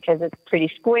 8 because it's pretty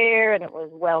square and it was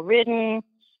well ridden.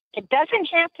 It doesn't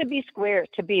have to be square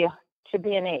to be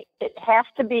an 8. It has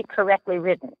to be correctly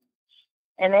ridden.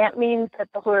 And that means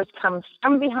that the horse comes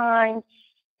from behind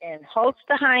and halts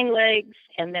the hind legs,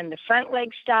 and then the front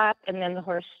legs stop, and then the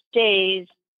horse stays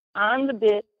on the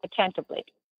bit attentively.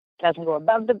 Doesn't go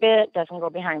above the bit, doesn't go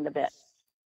behind the bit.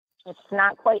 It's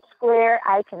not quite square.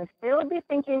 I can still be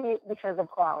thinking 8 because of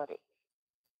quality.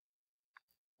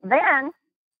 Then,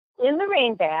 in the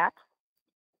rein back,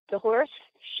 the horse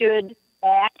should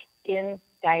back in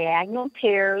diagonal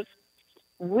pairs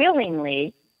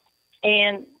willingly,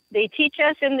 and they teach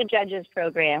us in the judges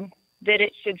program that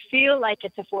it should feel like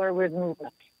it's a forward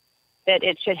movement, that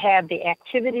it should have the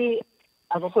activity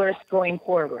of a horse going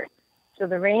forward. So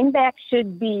the rein back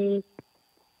should be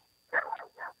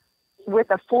with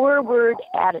a forward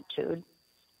attitude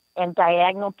and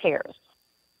diagonal pairs.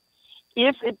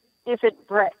 If it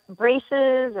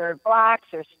braces or blocks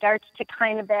or starts to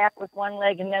kind of back with one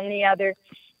leg and then the other,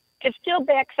 it still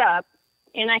backs up,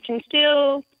 and I can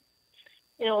still,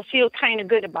 feel kind of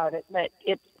good about it, but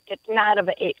it's not of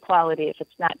an 8 quality if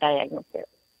it's not diagonal pairs.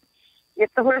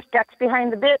 If the horse ducks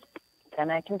behind the bit,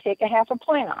 then I can take a half a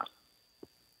point off.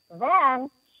 Then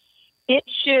it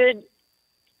should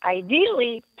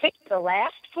ideally pick the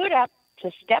last foot up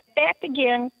to step back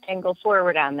again and go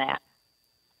forward on that.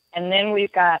 And then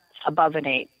we've got above an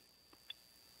 8.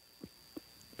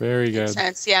 Very good. Makes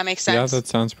sense. Yeah, makes sense. Yeah, that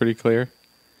sounds pretty clear.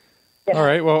 Yeah. All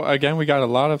right. Well, again, we got a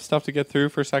lot of stuff to get through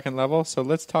for second level, so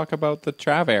let's talk about the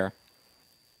Travers.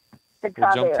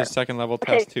 We'll jump to second level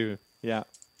test 2. Yeah.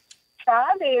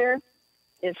 Travers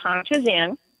is haunches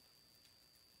in,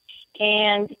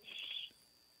 and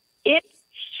it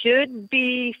should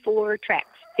be 4 tracks.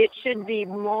 It should be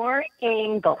more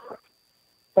angle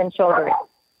than shoulder in.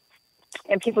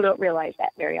 And people don't realize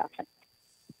that very often.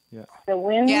 Yeah. So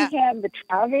when we have the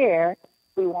travers,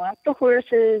 we want the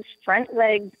horse's front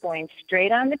legs going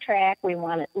straight on the track. We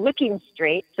want it looking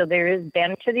straight, so there is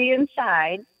bend to the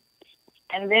inside.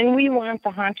 And then we want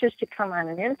the haunches to come on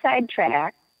an inside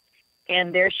track,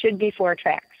 and there should be 4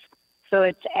 tracks. So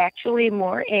it's actually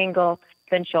more angle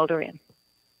than shoulder in.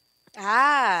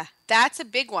 Ah, that's a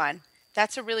big one.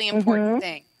 That's a really important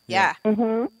thing. Yeah.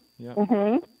 Yeah.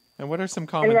 And what are some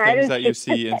common things that you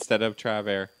see instead of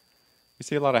travers? We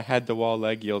see a lot of head-to-wall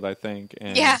leg yield, I think.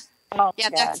 And Oh, yeah,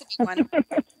 God. that's a big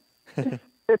one.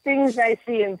 The things I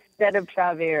see instead of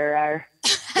travers are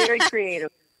very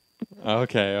creative.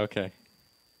 Okay.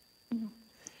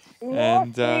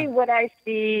 Mostly what I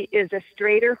see is a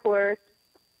straighter horse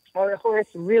or a horse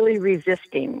really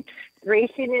resisting.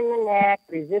 Racing in the neck,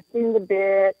 resisting the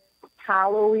bit,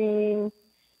 hollowing,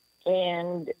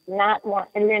 and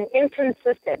and then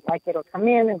inconsistent, like it'll come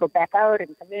in and go back out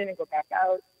and come in and go back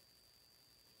out.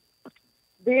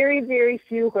 Very, very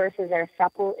few horses are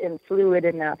supple and fluid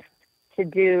enough to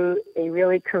do a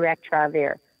really correct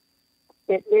travers.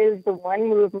 It is the one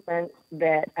movement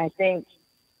that I think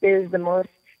is the most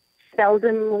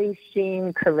seldomly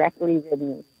seen correctly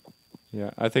ridden. Yeah,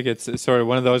 I think it's sort of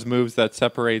one of those moves that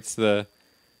separates the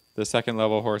second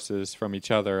level horses from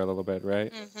each other a little bit,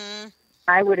 right? Mm-hmm.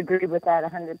 I would agree with that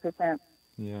 100%.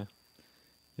 Yeah.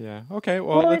 Okay,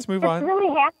 well let's move on. It's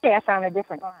really half-dash on a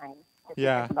different line.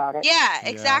 Yeah. About it. Yeah,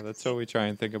 exactly. Yeah, that's what we try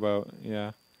and think about.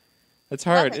 Yeah. It's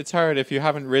hard. It's hard if you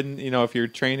haven't ridden, if you're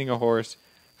training a horse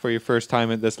for your first time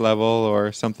at this level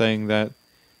or something that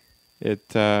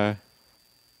it's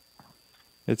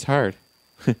hard.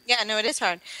 Yeah, no, it is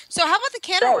hard. So how about the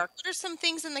canter work? What are some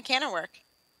things in the canter work?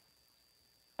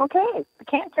 Okay, the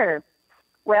canter.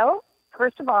 Well,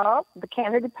 first of all, the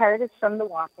canter depart is from the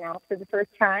walk now for the first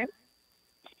time.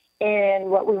 And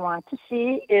what we want to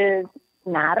see is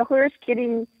not a horse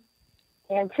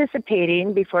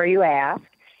anticipating before you ask.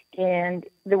 And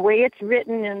the way it's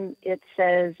written, and it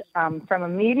says from a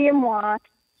medium walk,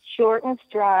 short and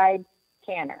stride,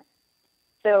 canter.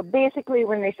 So basically,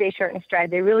 when they say short and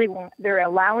stride, they're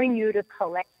allowing you to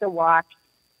collect the walk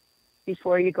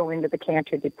before you go into the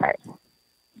canter depart.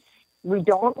 We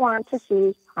don't want to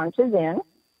see hunches in.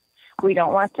 We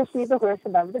don't want to see the horse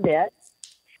above the bit.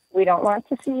 We don't want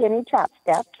to see any chop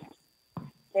steps.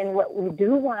 And what we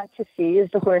do want to see is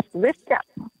the horse lift up.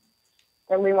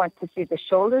 And we want to see the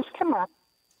shoulders come up.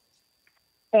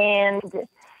 And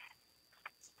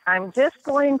I'm just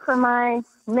going for my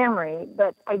memory,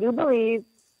 but I do believe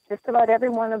just about every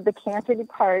one of the canter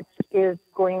departs is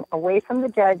going away from the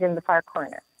judge in the far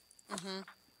corner. Mm-hmm.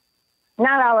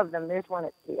 Not all of them. There's one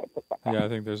at sea. Yeah, I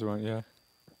think there's one, yeah.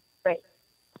 Right.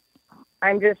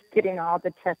 I'm just getting all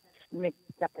the tests mixed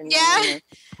up in my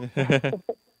memory.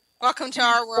 Welcome to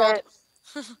our world.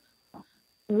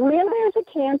 When there's a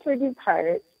canter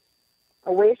depart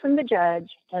away from the judge,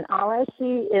 and all I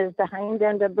see is the hind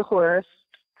end of the horse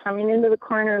coming into the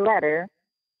corner letter,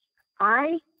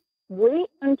 I wait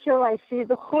until I see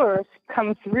the horse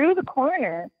come through the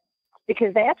corner,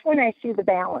 because that's when I see the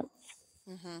balance.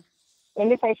 Mm-hmm.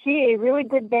 And if I see a really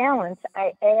good balance,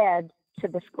 I add to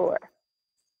the score.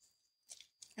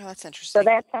 Oh, that's interesting. So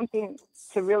that's something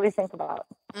to really think about.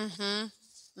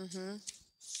 Mm-hmm. Mm-hmm.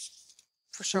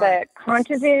 For sure. But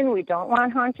haunches in, we don't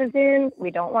want haunches in.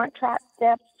 We don't want trot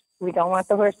steps. We don't want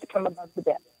the horse to come above the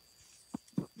bit.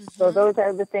 Mm-hmm. So those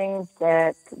are the things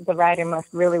that the rider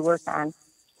must really work on.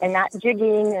 And not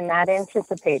jigging and not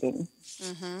anticipating.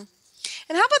 Mm-hmm.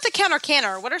 And how about the counter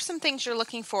canter? What are some things you're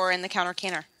looking for in the counter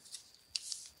canter?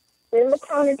 In the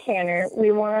counter canter,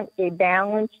 we want a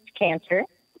balanced canter.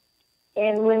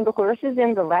 And when the horse is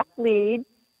in the left lead,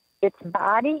 its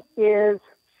body is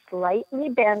slightly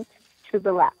bent to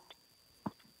the left.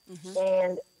 Mm-hmm.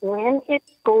 And when it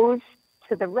goes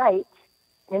to the right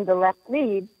in the left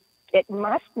lead, it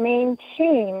must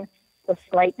maintain the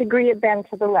slight degree of bend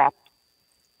to the left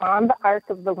on the arc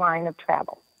of the line of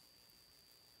travel.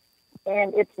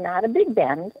 And it's not a big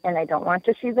bend, and I don't want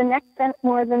to see the neck bent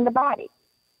more than the body.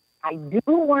 I do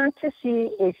want to see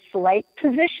a slight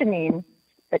positioning,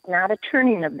 but not a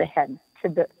turning of the head to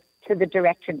the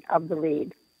direction of the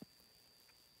lead.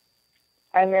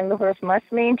 And then the horse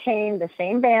must maintain the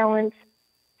same balance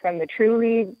from the true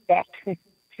lead back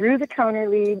through the counter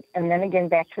lead, and then again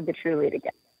back to the true lead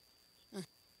again.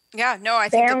 Yeah, no, I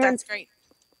think that's great.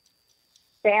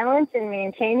 Balance and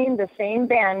maintaining the same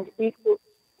bend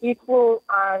equal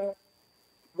on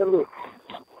the loop.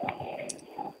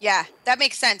 Yeah, that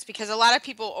makes sense, because a lot of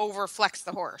people overflex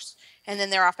the horse, and then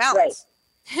they're off balance.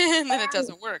 Right. And then it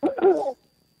doesn't work. And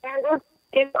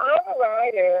if I'm a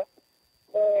rider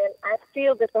and I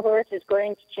feel that the horse is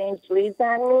going to change leads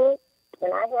on me,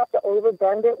 and I have to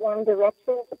overbend it one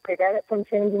direction to prevent it from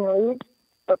changing leads,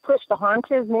 or push the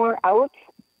haunches more out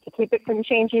to keep it from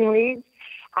changing leads,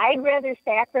 I'd rather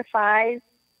sacrifice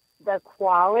the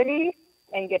quality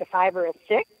and get a 5 or a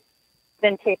 6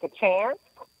 than take a chance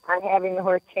on having the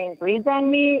horse change leads on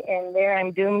me, and there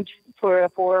I'm doomed for a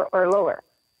 4 or lower.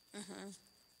 Mm-hmm.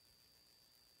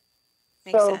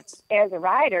 Makes sense. As a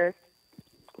rider,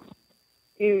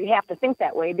 you have to think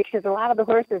that way, because a lot of the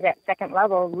horses at second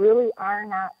level really are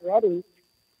not ready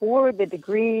for the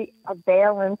degree of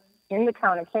balance in the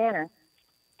counter canter.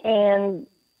 And,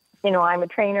 I'm a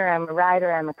trainer, I'm a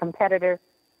rider, I'm a competitor,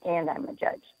 and I'm a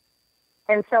judge.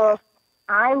 And so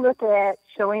I look at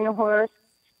showing a horse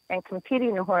and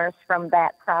competing a horse from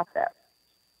that process.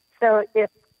 So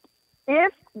if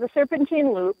the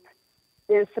serpentine loop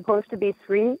is supposed to be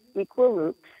 3 equal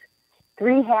loops,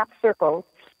 3 half circles,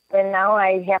 then now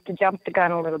I have to jump the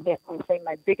gun a little bit and say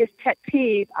my biggest pet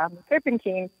peeve on the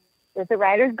serpentine is the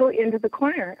riders go into the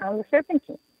corner on the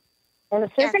serpentine. And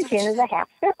the serpentine is a half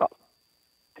circle,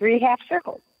 3 half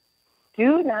circles.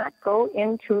 Do not go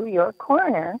into your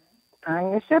corner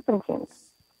on your serpentine.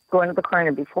 Go into the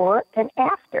corner before and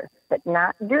after, but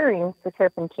not during the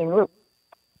serpentine loop.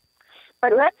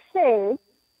 But let's say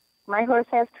my horse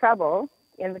has trouble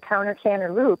in the counter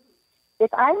canter loop.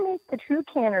 If I make the true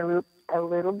canter loop a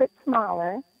little bit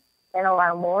smaller and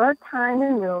allow more time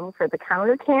and room for the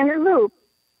counter canter loop,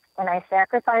 and I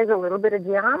sacrifice a little bit of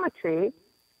geometry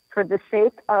for the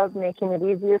sake of making it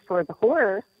easier for the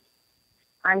horse,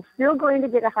 I'm still going to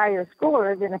get a higher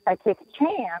score than if I take a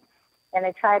chance and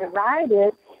I try to ride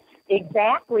it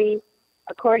exactly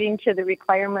according to the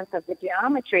requirements of the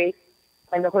geometry,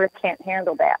 and the horse can't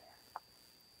handle that.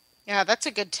 Yeah, that's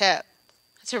a good tip.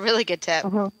 That's a really good tip.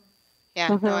 Mm-hmm. Yeah,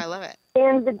 mm-hmm. No, I love it.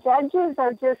 And the judges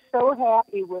are just so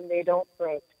happy when they don't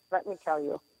break, let me tell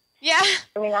you. Yeah.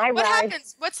 I mean, what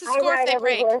happens? What's the score if they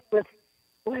break? I ride every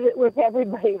horse with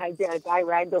everybody I judge. I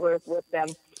ride the horse with them.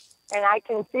 And I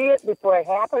can see it before it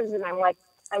happens, and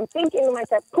I'm thinking to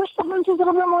myself, push the haunches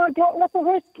over more, don't let the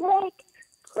horse break,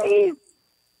 please.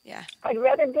 Yeah. I'd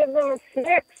rather give them a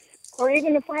 6 or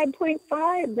even a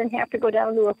 5.5 than have to go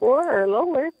down to a 4 or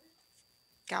lower.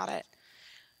 Got it.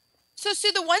 So,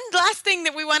 Sue, the one last thing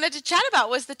that we wanted to chat about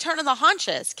was the turn of the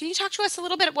haunches. Can you talk to us a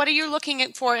little bit? What are you looking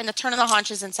for in the turn of the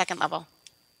haunches in second level?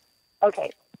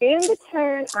 Okay. In the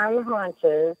turn on the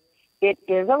haunches, it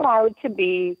is allowed to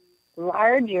be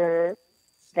larger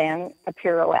than a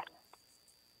pirouette.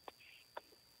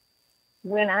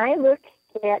 When I look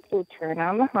at a turn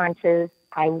on the haunches,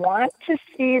 I want to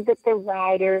see that the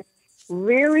rider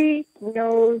really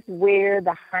knows where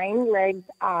the hind legs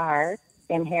are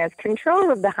and has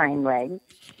control of the hind legs,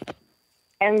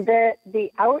 and that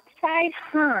the outside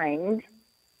hind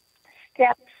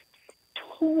steps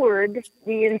toward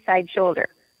the inside shoulder.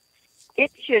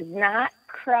 It should not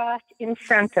cross in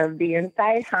front of the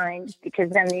inside hind,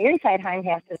 because then the inside hind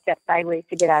has to step sideways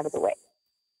to get out of the way.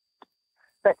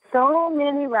 But so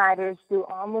many riders do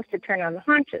almost a turn on the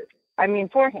haunches,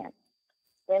 forehand,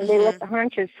 and they let the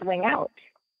haunches swing out.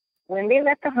 When they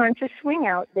let the haunches swing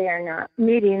out, they are not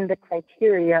meeting the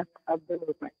criteria of the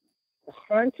movement. The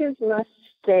haunches must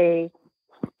stay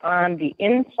on the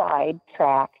inside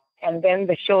track, and then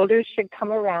the shoulders should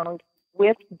come around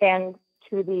with bend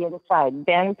to the inside,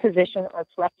 bend, position, or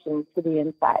flexion to the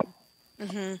inside.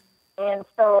 Mm-hmm. And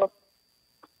so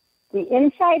the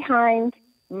inside hind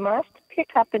must pick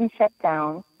up and set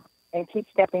down and keep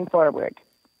stepping forward.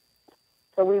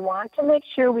 So we want to make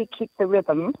sure we keep the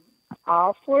rhythm,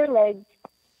 all 4 legs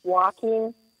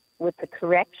walking with the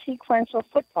correct sequential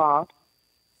footfall,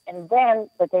 and then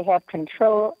that they have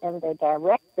control and they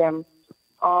direct them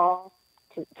all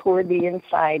toward the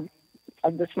inside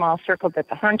of the small circle that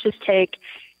the haunches take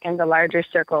and the larger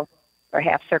circle or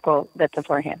half circle that the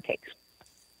forehand takes.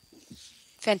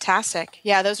 Fantastic.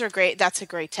 Yeah, those are great. That's a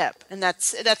great tip. And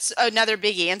that's another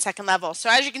biggie in second level. So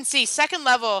as you can see, second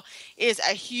level is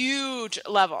a huge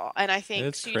level. And I think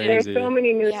it's There's crazy. so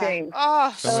many new things.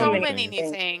 Oh, So many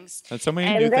new things. And so many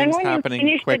And new then things when happening you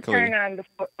finish quickly. the turn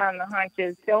on the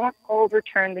haunches, don't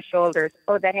overturn the shoulders.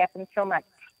 Oh, that happens so much.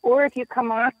 Or if you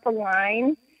come off the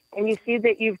line and you see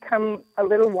that you've come a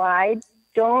little wide,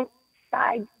 don't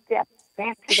sidestep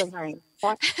back to the line.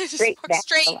 Walk straight back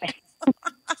to the line.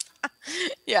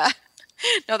 Yeah.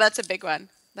 No, that's a big one.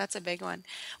 That's a big one.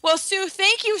 Well, Sue,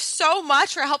 thank you so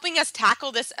much for helping us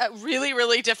tackle this really,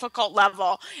 really difficult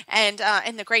level and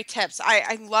the great tips.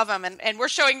 I love them. And we're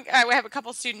showing, we have a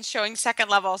couple students showing second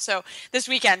level so this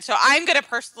weekend. So I'm going to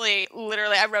personally,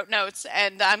 literally, I wrote notes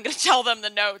and I'm going to tell them the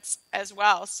notes as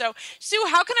well. So Sue,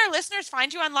 how can our listeners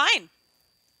find you online?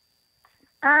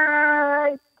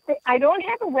 I don't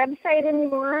have a website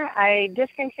anymore. I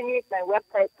discontinued my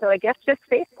website, so I guess just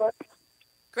Facebook.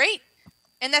 Great.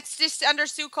 And that's just under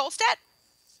Sue Kolstad?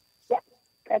 Yeah,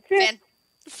 that's it.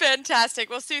 Fantastic.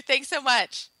 Well, Sue, thanks so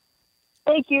much.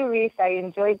 Thank you, Reese. I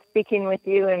enjoyed speaking with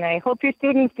you, and I hope your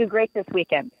students do great this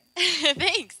weekend.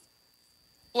 Thanks.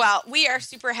 Well, we are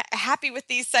super happy with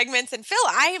these segments. And Phil,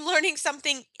 I am learning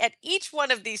something at each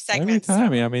one of these segments. Every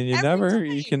time. I mean, you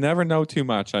can never know too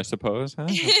much, I suppose. Huh?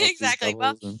 Exactly.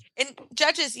 Well, and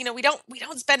judges, we don't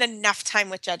spend enough time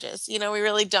with judges. We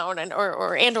really don't,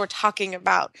 or talking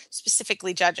about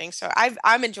specifically judging. So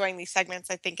I'm enjoying these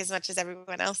segments, I think, as much as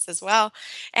everyone else as well.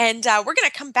 And we're going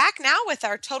to come back now with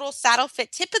our total saddle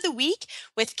fit tip of the week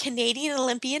with Canadian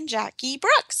Olympian Jackie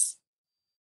Brooks.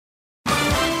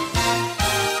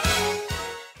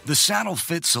 The saddle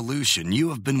fit solution you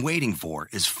have been waiting for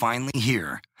is finally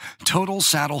here.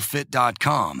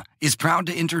 TotalSaddleFit.com is proud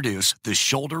to introduce the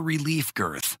Shoulder Relief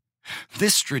Girth.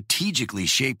 This strategically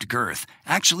shaped girth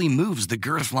actually moves the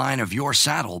girth line of your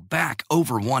saddle back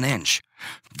over 1 inch,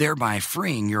 thereby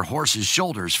freeing your horse's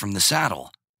shoulders from the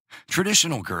saddle.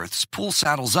 Traditional girths pull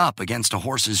saddles up against a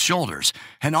horse's shoulders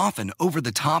and often over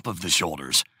the top of the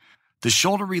shoulders. The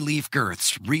Shoulder Relief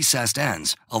Girth's recessed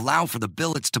ends allow for the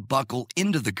billets to buckle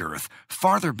into the girth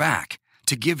farther back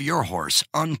to give your horse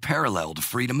unparalleled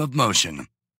freedom of motion.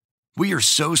 We are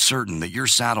so certain that your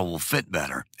saddle will fit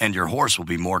better and your horse will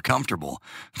be more comfortable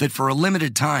that for a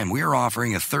limited time we are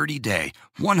offering a 30-day,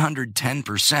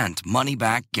 110%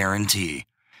 money-back guarantee.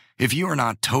 If you are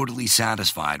not totally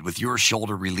satisfied with your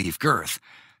Shoulder Relief Girth,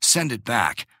 send it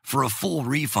back for a full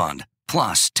refund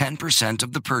plus 10%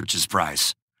 of the purchase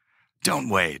price. Don't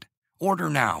wait. Order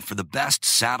now for the best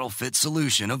saddle fit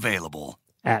solution available.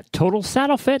 At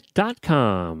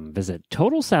TotalSaddleFit.com. Visit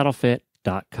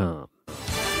TotalSaddleFit.com.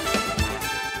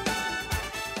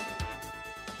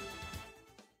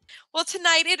 Well,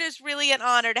 tonight it is really an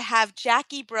honor to have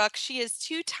Jackie Brooks. She is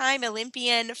two-time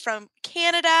Olympian from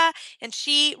Canada, and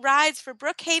she rides for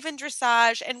Brookhaven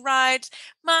Dressage and rides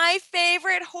my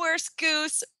favorite horse,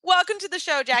 Goose. Welcome to the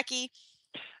show, Jackie.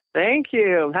 Thank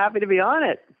you. I'm happy to be on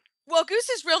it. Well,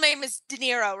 Goose's real name is De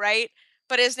Niro, right?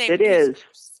 But his name is.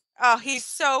 Oh, he's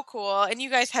so cool. And you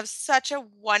guys have such a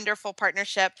wonderful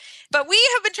partnership. But we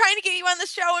have been trying to get you on the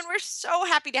show, and we're so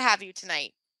happy to have you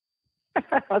tonight.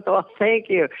 Well, thank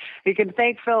you. You can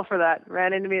thank Phil for that.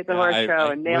 Ran into me at the horse show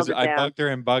and nailed it down. I bugged her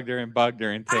until I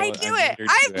knew it.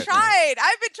 I've tried.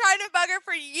 I've been trying to bug her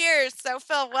for years. So,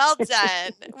 Phil, well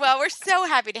done. Well, we're so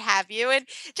happy to have you. And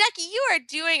Jackie, you are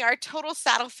doing our Total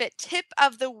Saddle Fit tip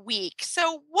of the week.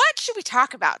 So what should we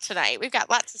talk about tonight? We've got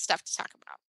lots of stuff to talk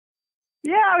about.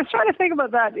 Yeah, I was trying to think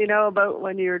about that, about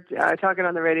when you're talking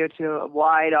on the radio to a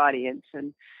wide audience.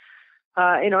 And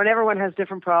and everyone has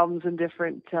different problems and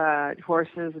different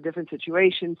horses and different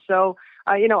situations. So,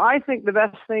 I think the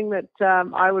best thing that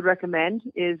I would recommend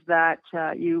is that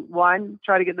you, one,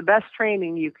 try to get the best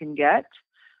training you can get.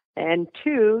 And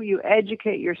two, you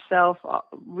educate yourself,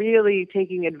 really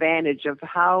taking advantage of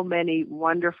how many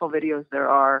wonderful videos there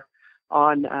are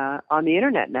on the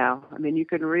internet now. I mean, you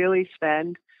can really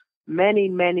spend many,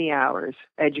 many hours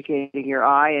educating your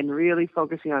eye and really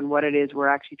focusing on what it is we're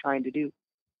actually trying to do.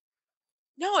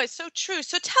 No, it's so true.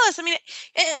 So tell us, I mean,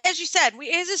 as you said,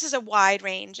 this is a wide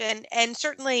range. And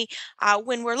certainly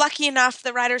when we're lucky enough,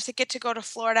 the riders that get to go to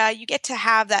Florida, you get to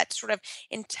have that sort of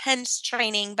intense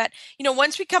training. But,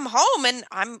 once we come home, and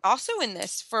I'm also in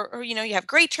this you have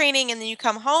great training and then you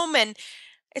come home and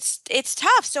it's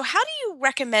tough. So how do you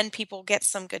recommend people get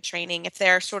some good training if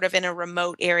they're sort of in a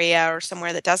remote area or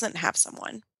somewhere that doesn't have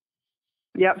someone?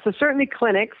 Yeah, so certainly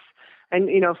clinics. And,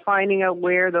 finding out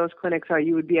where those clinics are,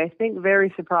 you would be, I think,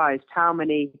 very surprised how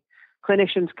many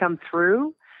clinicians come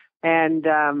through and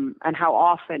how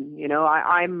often,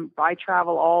 I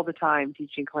travel all the time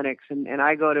teaching clinics and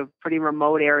I go to pretty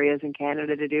remote areas in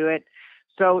Canada to do it.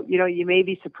 So, you may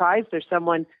be surprised there's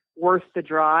someone worth the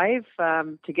drive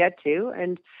to get to.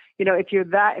 And, if you're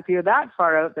that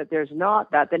far out that there's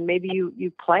not that, then maybe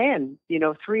you plan,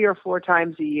 3 or 4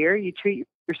 times a year, you treat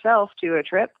yourself to a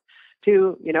trip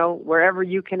to, wherever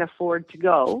you can afford to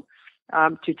go,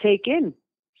 to take in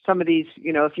some of these,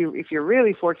 if you're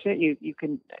really fortunate, you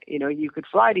could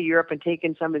fly to Europe and take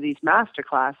in some of these master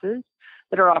classes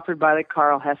that are offered by like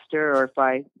Carl Hester or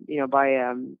by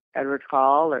Edward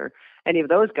Call or any of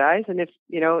those guys. And if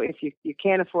you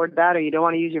can't afford that, or you don't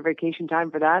want to use your vacation time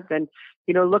for that, then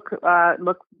look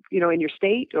in your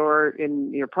state or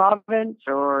in your province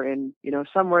or in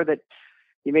somewhere that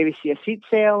you maybe see a seat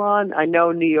sale on. I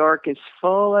know New York is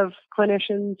full of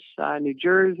clinicians, New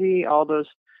Jersey, all those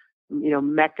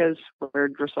meccas where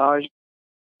dressage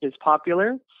is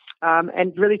popular.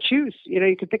 And really choose.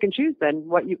 You can pick and choose then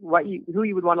who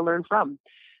you would want to learn from.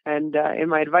 And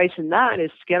my advice in that is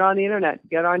get on the internet,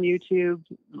 get on YouTube,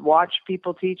 watch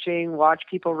people teaching, watch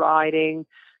people riding.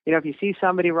 If you see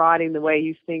somebody riding the way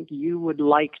you think you would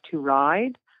like to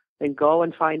ride, then go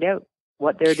and find out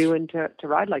what they're doing to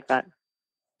ride like that.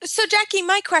 So, Jackie,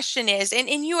 my question is, and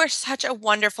you are such a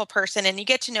wonderful person, and you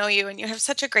get to know you, and you have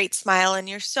such a great smile, and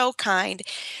you're so kind.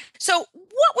 So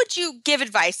what would you give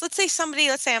advice? Let's say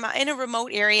I'm in a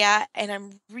remote area, and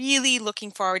I'm really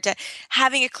looking forward to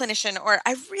having a clinician, or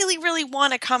I really, really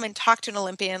want to come and talk to an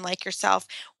Olympian like yourself.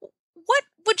 What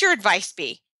would your advice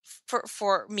be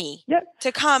for me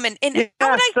to come, and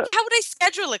how would I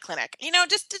schedule a clinic?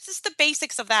 Just the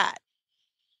basics of that.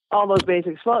 All those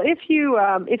basics. Well, if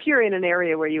you're in an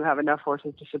area where you have enough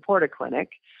horses to support a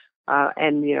clinic,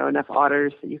 and enough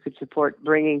otters that you could support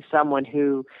bringing someone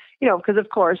who, because of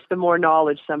course the more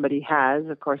knowledge somebody has,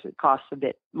 of course it costs a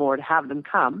bit more to have them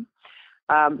come.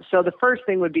 So the first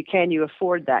thing would be, can you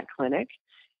afford that clinic?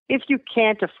 If you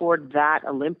can't afford that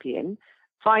Olympian,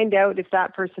 find out if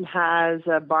that person has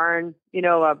a barn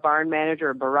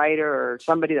manager, a rider, or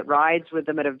somebody that rides with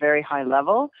them at a very high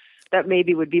level that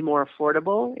maybe would be more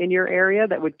affordable in your area,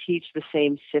 that would teach the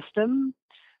same system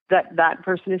that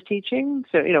person is teaching.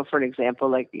 So, for an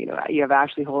example, you have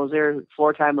Ashley Holzer,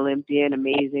 4-time Olympian,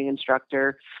 amazing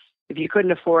instructor. If you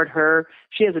couldn't afford her,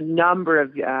 she has a number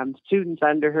of students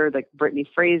under her, like Brittany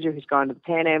Fraser, who's gone to the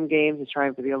Pan Am Games, is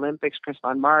trying for the Olympics, Chris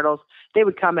Von Martels. They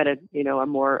would come at a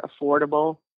more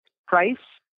affordable price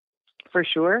for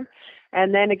sure.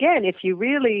 And then again, if you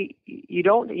really,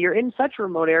 you're in such a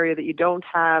remote area that you don't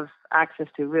have access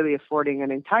to really affording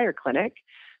an entire clinic,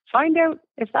 find out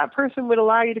if that person would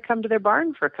allow you to come to their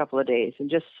barn for a couple of days and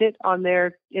just sit in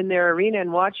their arena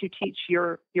and watch you teach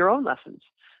your own lessons.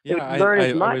 Yeah,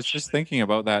 I was just thinking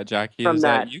about that, Jackie, is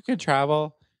that you could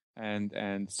travel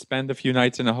and spend a few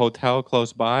nights in a hotel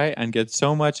close by and get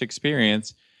so much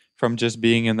experience from just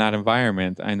being in that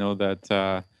environment. I know that,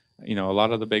 a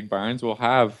lot of the big barns will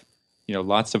have,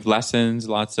 lots of lessons,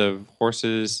 lots of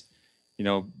horses,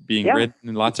 being ridden,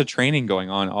 and lots of training going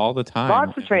on all the time.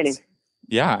 Lots of training.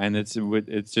 And it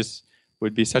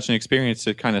would be such an experience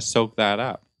to kind of soak that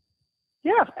up.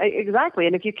 Yeah, exactly.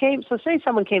 And if you came, so say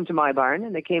someone came to my barn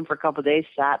and they came for a couple of days,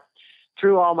 sat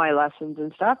through all my lessons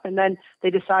and stuff, and then they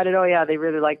decided, they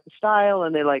really like the style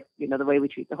and they like, the way we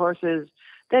treat the horses.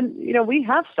 Then, we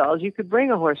have stalls. You could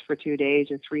bring a horse for 2 days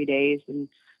or 3 days and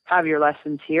have your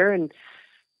lessons here and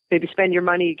maybe spend your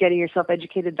money getting yourself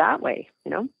educated that way,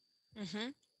 Mm-hmm.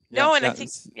 I think,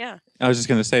 I was just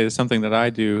going to say, something that I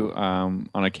do on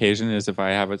occasion is if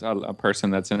I have a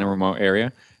person that's in a remote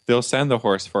area, they'll send the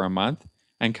horse for a month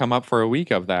and come up for a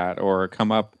week of that, or come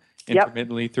up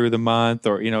intermittently through the month,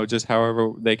 or, just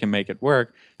however they can make it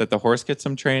work, that the horse gets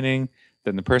some training,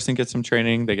 then the person gets some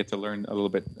training, they get to learn a little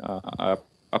bit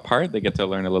apart, they get to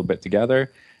learn a little bit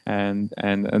together, and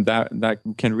that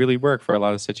can really work for a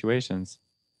lot of situations.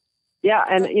 Yeah,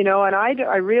 and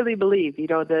I really believe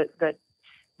that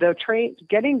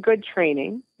getting good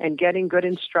training and getting good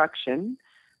instruction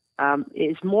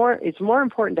it's more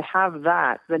important to have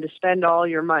that than to spend all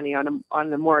your money on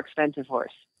a more expensive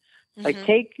horse. Mm-hmm. Like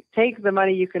take the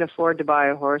money you can afford to buy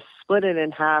a horse, split it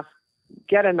in half,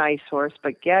 get a nice horse,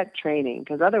 but get training,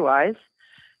 because otherwise,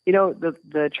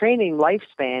 the training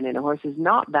lifespan in a horse is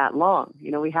not that long.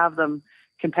 We have them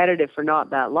competitive for not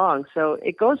that long, so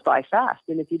it goes by fast.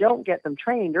 And if you don't get them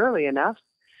trained early enough,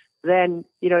 then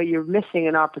you're missing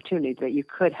an opportunity that you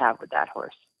could have with that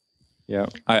horse. Yeah,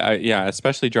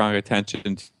 especially drawing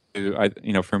attention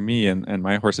to, for me and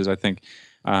my horses, I think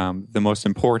the most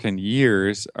important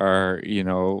years are,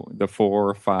 the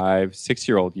 4, 5,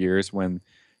 6-year-old years when,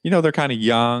 they're kind of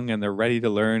young and they're ready to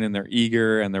learn and they're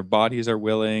eager and their bodies are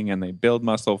willing and they build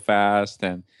muscle fast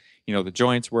and, the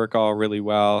joints work all really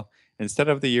well. Instead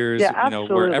of the years,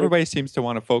 where everybody seems to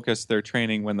want to focus their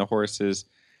training when the horse is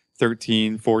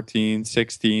 13, 14,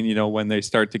 16, when they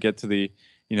start to get to the,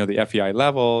 the FEI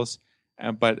levels.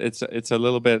 But it's a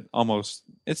little bit almost,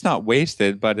 it's not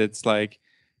wasted, but it's like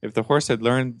if the horse had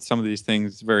learned some of these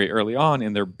things very early on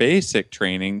in their basic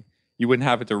training, you wouldn't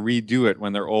have it to redo it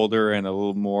when they're older and a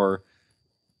little more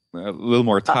a little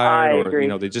more tired, I or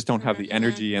agree. they just don't have the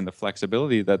energy and the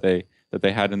flexibility that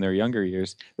they had in their younger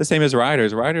years. The same as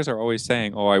riders. Riders are always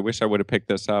saying, "Oh, I wish I would have picked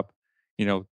this up,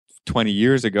 20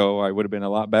 years ago. I would have been a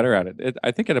lot better at it."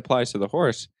 I think it applies to the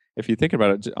horse if you think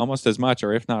about it, almost as much,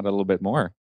 or if not a little bit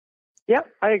more. Yep,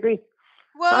 I agree.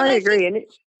 Well, I agree.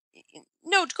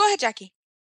 No, go ahead, Jackie.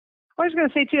 I was going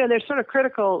to say too, and there's sort of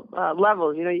critical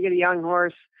levels. You get a young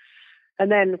horse,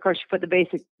 and then of course you put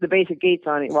the basic gaits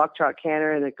on it, walk, trot,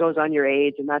 canter, and it goes on your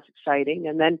age, and that's exciting.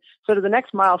 And then sort of the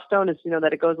next milestone is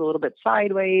that it goes a little bit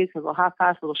sideways, a little half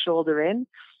pass, a little shoulder in,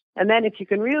 and then if you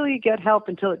can really get help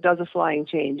until it does a flying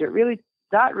change,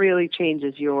 that really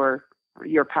changes your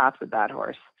path with that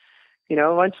horse.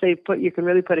 Once you can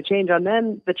really put a change on,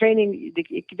 then the training,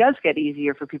 it does get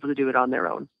easier for people to do it on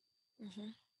their own. Mm-hmm.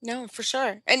 No, for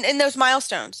sure. And those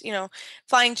milestones,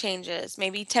 flying changes,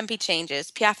 maybe tempi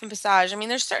changes, piaffe and passage. I mean,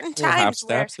 there's certain times half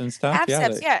steps and stuff. Half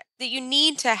steps, that you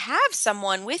need to have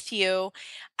someone with you.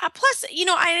 Plus,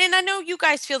 I know you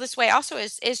guys feel this way also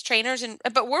as trainers,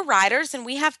 but we're riders and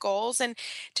we have goals, and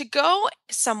to go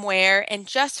somewhere and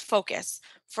just focus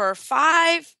for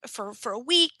a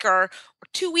week or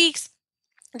 2 weeks,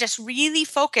 just really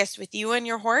focused with you and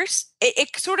your horse, it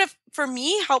sort of, for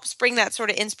me, helps bring that sort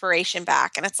of inspiration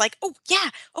back. And it's like, oh yeah,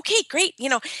 okay, great.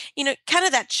 Kind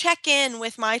of that check in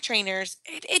with my trainers.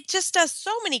 It just does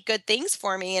so many good things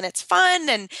for me, and it's fun.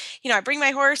 And, I bring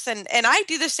my horse and I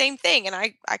do the same thing. And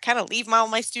I kind of leave all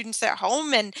my students at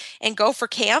home and go for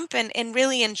camp and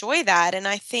really enjoy that. And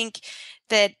I think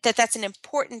that's an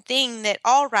important thing that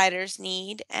all riders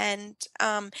need. And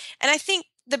I think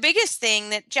the biggest thing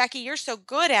that, Jackie, you're so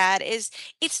good at is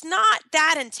it's not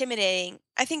that intimidating.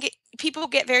 I think people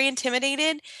get very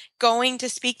intimidated going to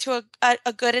speak to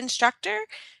a good instructor,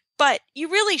 but you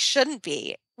really shouldn't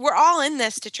be. We're all in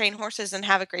this to train horses and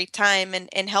have a great time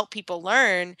and help people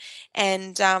learn.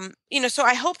 And, so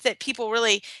I hope that people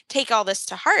really take all this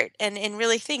to heart and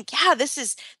really think, yeah, this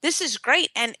is great.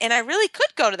 And I really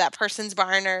could go to that person's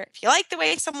barn, or if you like the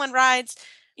way someone rides,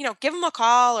 give them a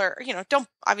call, or, don't,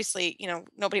 obviously,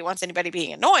 nobody wants anybody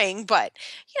being annoying, but,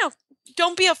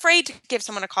 don't be afraid to give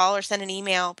someone a call or send an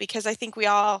email, because I think we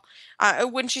all,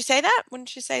 wouldn't you say that?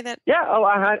 Wouldn't you say that? Yeah. Oh,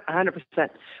 100%.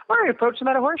 Or I approach them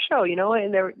at a horse show,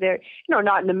 and they're,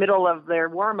 not in the middle of their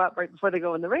warm up right before they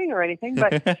go in the ring or anything,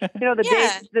 but,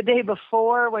 the day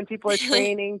before, when people are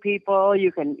training people,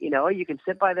 you can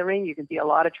sit by the ring, you can see a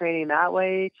lot of training that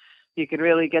way. You can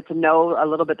really get to know a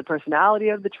little bit the personality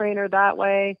of the trainer that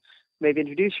way. Maybe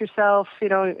introduce yourself,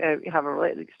 start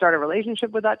a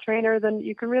relationship with that trainer. Then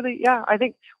you can really, I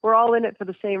think we're all in it for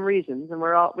the same reasons, and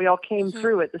we all came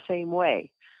through it the same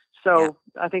way. So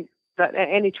I think that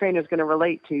any trainer is going to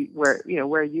relate to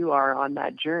where you are on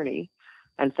that journey,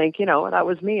 and think, that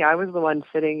was me. I was the one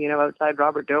sitting, outside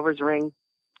Robert Dover's ring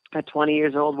at 20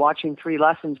 years old, watching 3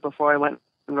 lessons before I went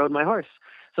and rode my horse,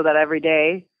 so that every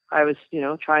day I was,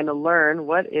 trying to learn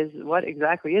what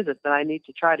exactly is it that I need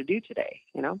to try to do today,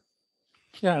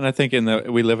 Yeah, and I think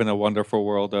we live in a wonderful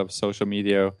world of social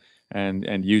media and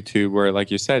YouTube, where, like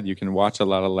you said, you can watch a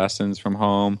lot of lessons from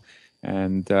home,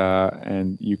 and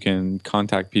you can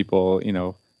contact people,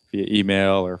 via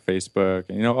email or Facebook,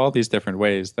 and all these different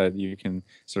ways that you can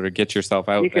sort of get yourself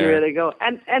out there. You can really go,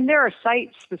 and there are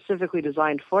sites specifically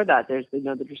designed for that. There's the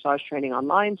Dressage Training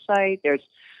Online site. There's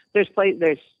Tristan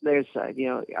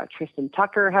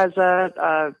Tucker has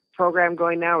a program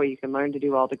going now where you can learn to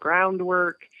do all the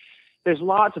groundwork. There's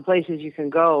lots of places you can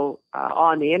go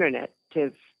on the internet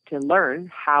to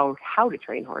learn how to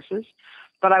train horses.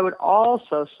 But I would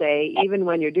also say, even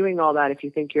when you're doing all that, if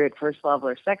you think you're at first level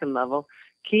or second level,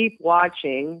 keep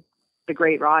watching the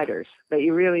great riders that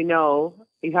you really know.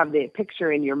 You have the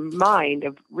picture in your mind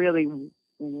of really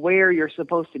where you're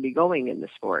supposed to be going in the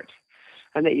sport,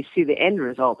 and that you see the end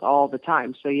result all the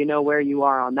time, so you know where you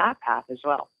are on that path as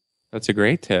well. That's a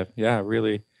great tip. Yeah,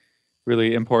 really,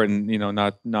 really important.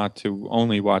 Not to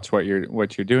only watch what you're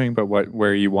doing, but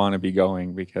where you want to be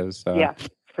going, because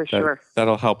for sure,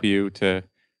 that'll help you to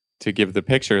give the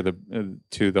picture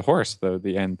to the horse,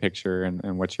 the end picture,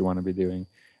 and what you want to be doing.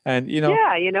 And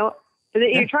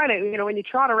you're trying to, when you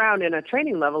trot around in a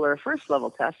training level or a first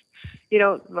level test,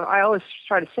 I always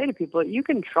try to say to people, you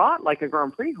can trot like a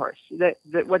Grand Prix horse. That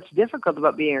what's difficult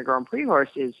about being a Grand Prix horse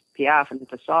is piaffe and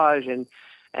passage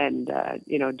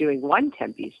and doing one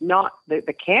tempies. Not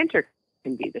the canter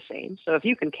can be the same. So if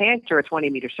you can canter a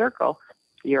 20-meter circle,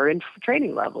 you're in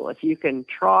training level. If you can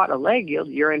trot a leg yield,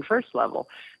 you're in first level.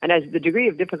 And as the degree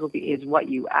of difficulty is what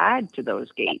you add to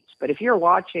those gaits. But if you're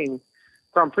watching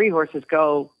Grand Prix horses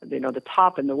go, the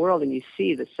top in the world, and you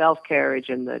see the self carriage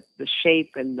and the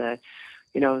shape and the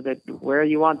where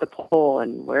you want the pole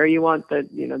and where you want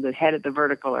the head at the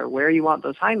vertical, or where you want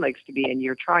those hind legs to be, and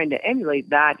you're trying to emulate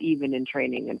that even in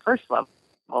training and first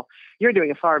level, you're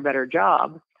doing a far better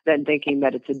job than thinking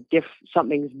that it's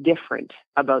something's different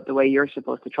about the way you're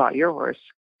supposed to trot your horse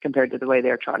compared to the way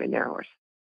they're trotting their horse.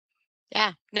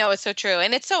 Yeah, no, it's so true.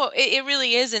 And it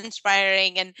really is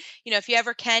inspiring. And, if you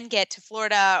ever can get to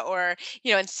Florida or,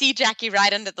 and see Jackie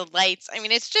ride under the lights, I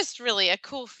mean, it's just really a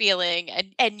cool feeling,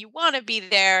 and you want to be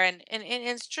there. And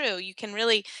it's true. You can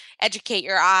really educate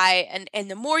your eye,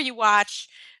 and the more you watch,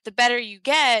 the better you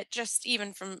get, just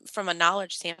even from a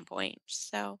knowledge standpoint.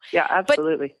 So, yeah,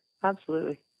 absolutely.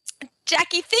 Absolutely.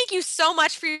 Jackie, thank you so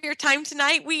much for your time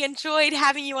tonight. We enjoyed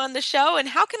having you on the show. And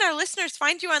how can our listeners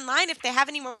find you online if they have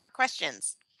any more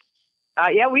questions?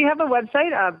 Yeah, we have a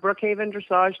website,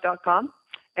 brookhavendressage.com.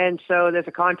 And so there's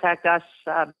a contact us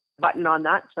button on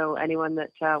that. So anyone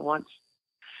that wants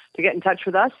to get in touch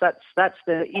with us, that's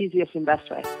the easiest and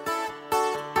best way.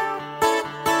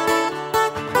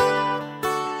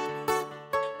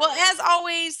 As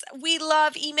always, we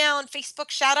love email and Facebook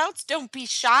shout-outs. Don't be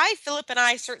shy. Philip and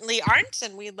I certainly aren't,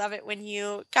 and we love it when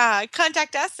you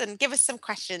contact us and give us some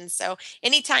questions. So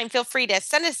anytime, feel free to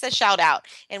send us a shout-out,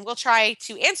 and we'll try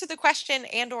to answer the question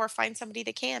and or find somebody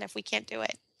that can if we can't do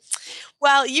it.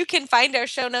 Well, you can find our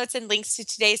show notes and links to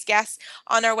today's guests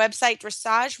on our website,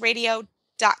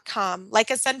 dressageradio.com.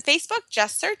 Like us on Facebook,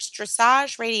 just search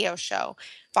Dressage Radio Show.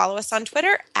 Follow us on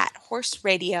Twitter @Horse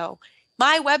Radio.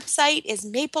 My website is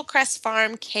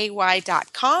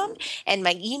maplecrestfarmky.com, and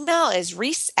my email is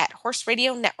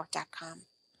reese@horseradionetwork.com.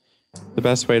 The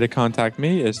best way to contact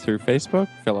me is through Facebook,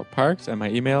 Philip Parks, and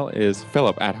my email is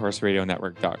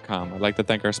philip@horseradionetwork.com. I'd like to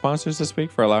thank our sponsors this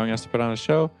week for allowing us to put on a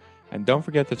show, and don't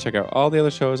forget to check out all the other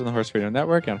shows on the Horse Radio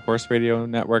Network at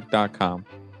horseradionetwork.com.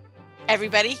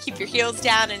 Everybody, keep your heels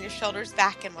down and your shoulders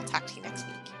back, and we'll talk to you next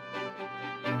week.